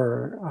called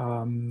for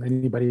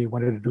anybody who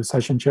wanted to do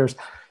session chairs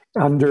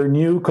under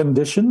new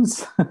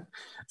conditions.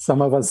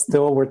 Some of us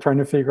still were trying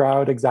to figure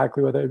out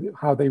exactly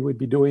how they would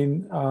be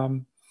doing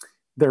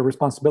their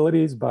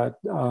responsibilities, but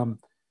the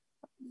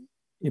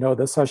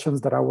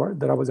sessions that I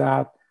was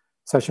at,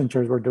 session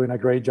chairs were doing a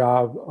great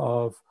job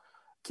of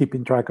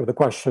keeping track of the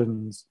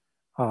questions,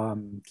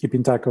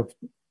 keeping track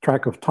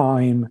of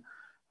time,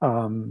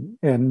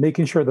 and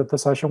making sure that the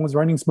session was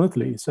running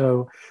smoothly.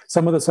 So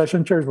some of the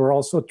session chairs were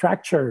also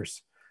track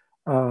chairs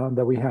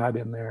that we had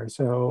in there.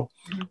 So,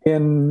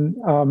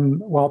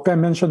 while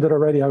Pam mentioned it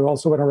already, I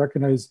also want to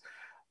recognize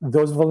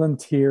those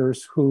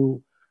volunteers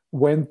who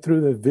went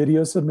through the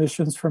video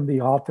submissions from the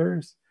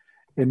authors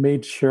and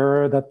made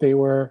sure that they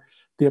were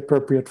the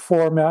appropriate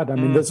format. I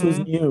mean, this was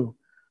new.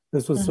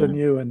 This was so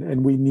new,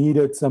 and we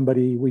needed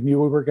somebody. We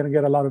knew we were going to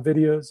get a lot of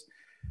videos,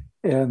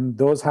 and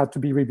those had to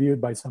be reviewed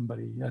by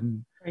somebody.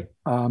 And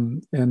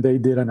they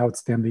did an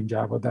outstanding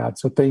job of that.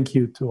 So thank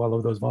you to all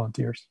of those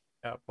volunteers.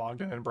 Yeah,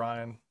 Bogdan and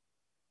Brian,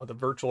 the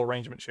virtual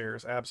arrangement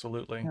chairs,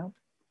 absolutely. Yep.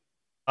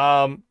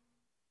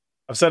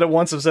 I've said it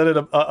once, I've said it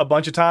a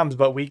bunch of times,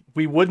 but we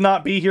would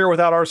not be here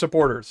without our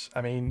supporters.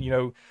 I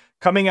mean,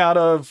 coming out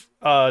of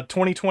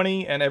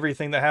 2020 and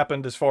everything that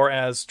happened as far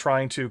as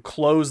trying to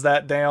close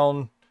that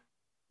down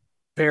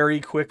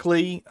very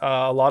quickly,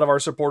 a lot of our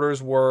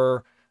supporters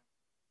were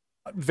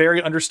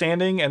very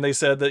understanding, and they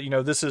said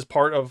that, this is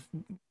part of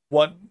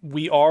what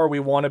we are. We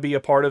want to be a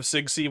part of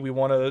SIGC. We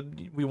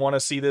want to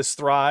see this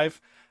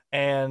thrive.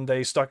 And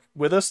they stuck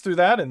with us through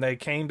that, and they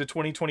came to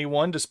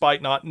 2021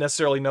 despite not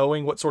necessarily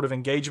knowing what sort of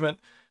engagement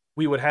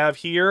we would have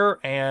here.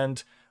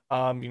 And,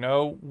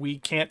 we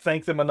can't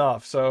thank them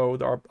enough.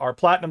 So our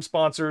platinum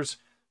sponsors,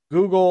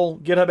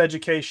 Google, GitHub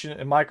Education,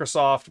 and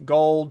Microsoft;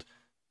 Gold,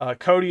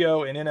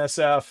 Codio and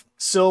NSF;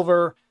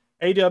 Silver,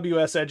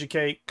 AWS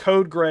Educate,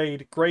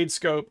 CodeGrade,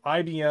 Gradescope,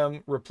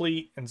 IBM,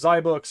 Replete, and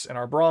Zybooks; and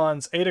our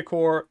bronze,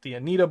 Adacore, the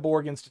Anita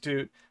Borg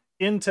Institute,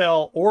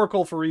 Intel,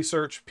 Oracle for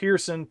Research,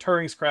 Pearson,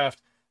 Turingscraft,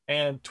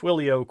 and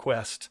Twilio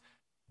Quest.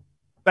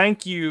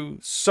 Thank you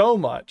so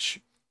much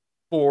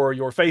for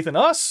your faith in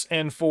us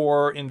and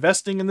for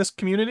investing in this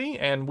community.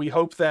 And we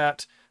hope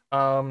that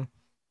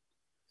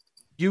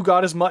you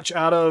got as much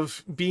out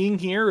of being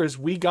here as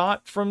we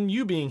got from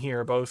you being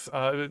here, both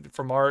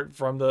from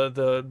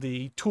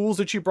the tools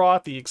that you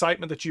brought, the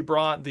excitement that you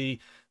brought, the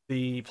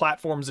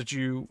platforms that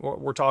you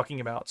were talking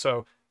about.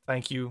 So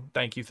thank you.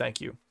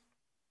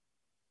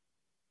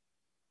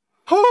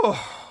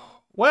 Oh,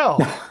 well,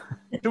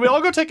 do we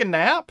all go take a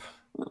nap?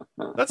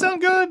 That sound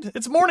good?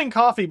 It's morning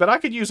coffee, but I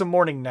could use a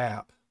morning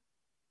nap.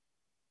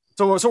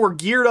 So we're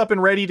geared up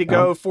and ready to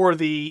go for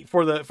the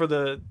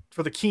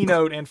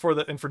keynote and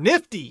for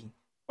Nifty.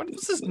 What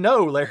does this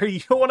know, Larry? You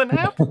don't want a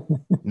nap?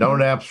 No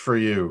naps for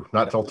you.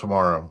 Not till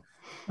tomorrow.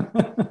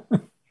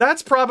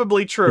 That's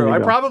probably true. I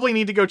probably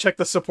need to go check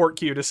the support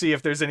queue to see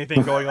if there's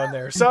anything going on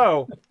there.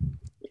 So,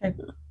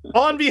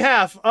 on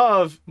behalf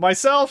of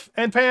myself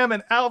and Pam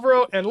and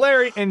Alvaro and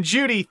Larry and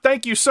Judy,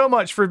 thank you so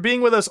much for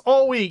being with us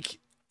all week.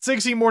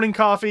 SIGC Morning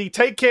Coffee.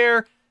 Take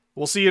care.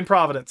 We'll see you in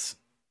Providence.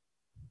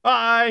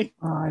 Bye.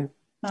 Bye.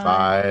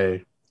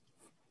 Bye.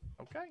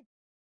 Okay.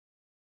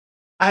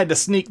 I had to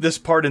sneak this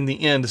part in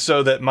the end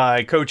so that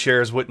my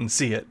co-chairs wouldn't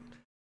see it.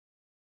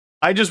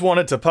 I just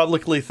wanted to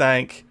publicly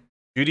thank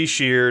Judy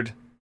Sheard,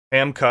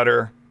 Pam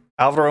Cutter,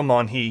 Alvaro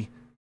Monhi,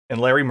 and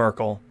Larry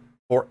Merkel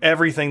for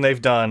everything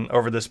they've done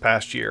over this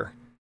past year.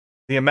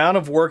 The amount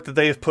of work that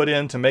they have put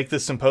in to make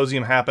this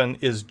symposium happen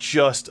is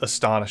just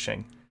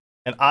astonishing.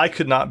 And I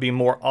could not be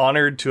more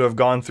honored to have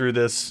gone through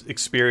this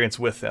experience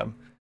with them.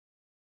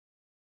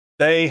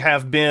 They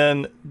have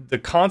been the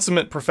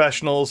consummate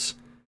professionals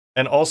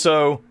and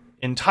also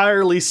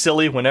entirely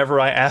silly whenever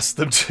I ask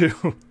them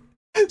to.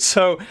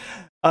 So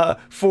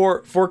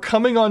for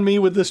coming on me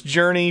with this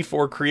journey,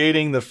 for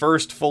creating the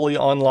first fully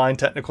online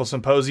technical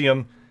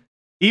symposium,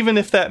 even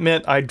if that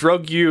meant I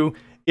drug you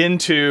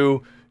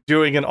into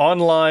doing an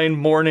online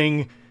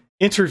morning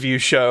interview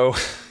show.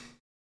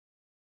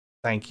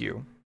 Thank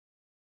you.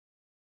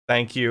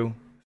 Thank you.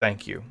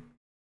 Thank you.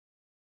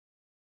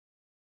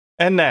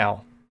 And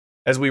now,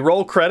 as we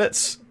roll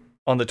credits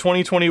on the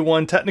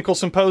 2021 Technical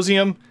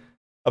Symposium,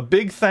 a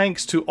big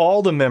thanks to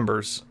all the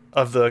members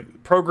of the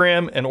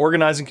program and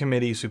organizing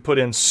committees who put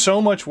in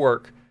so much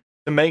work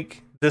to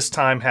make this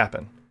time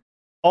happen.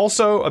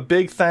 Also, a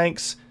big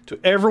thanks to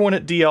everyone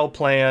at DL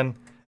Plan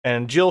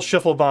and Jill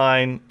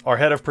Schiffelbein, our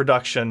head of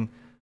production,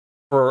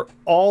 for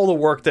all the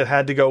work that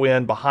had to go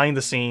in behind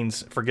the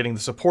scenes, for getting the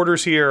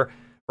supporters here,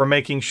 for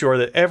making sure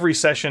that every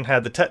session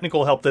had the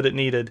technical help that it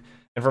needed,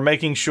 and for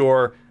making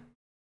sure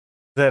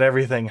that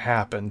everything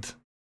happened.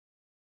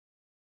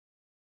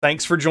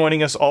 Thanks for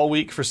joining us all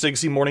week for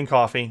SIGC Morning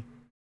Coffee.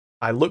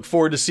 I look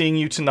forward to seeing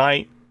you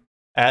tonight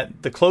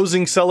at the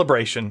closing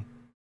celebration.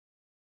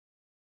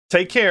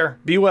 Take care,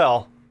 be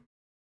well.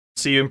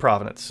 See you in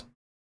Providence.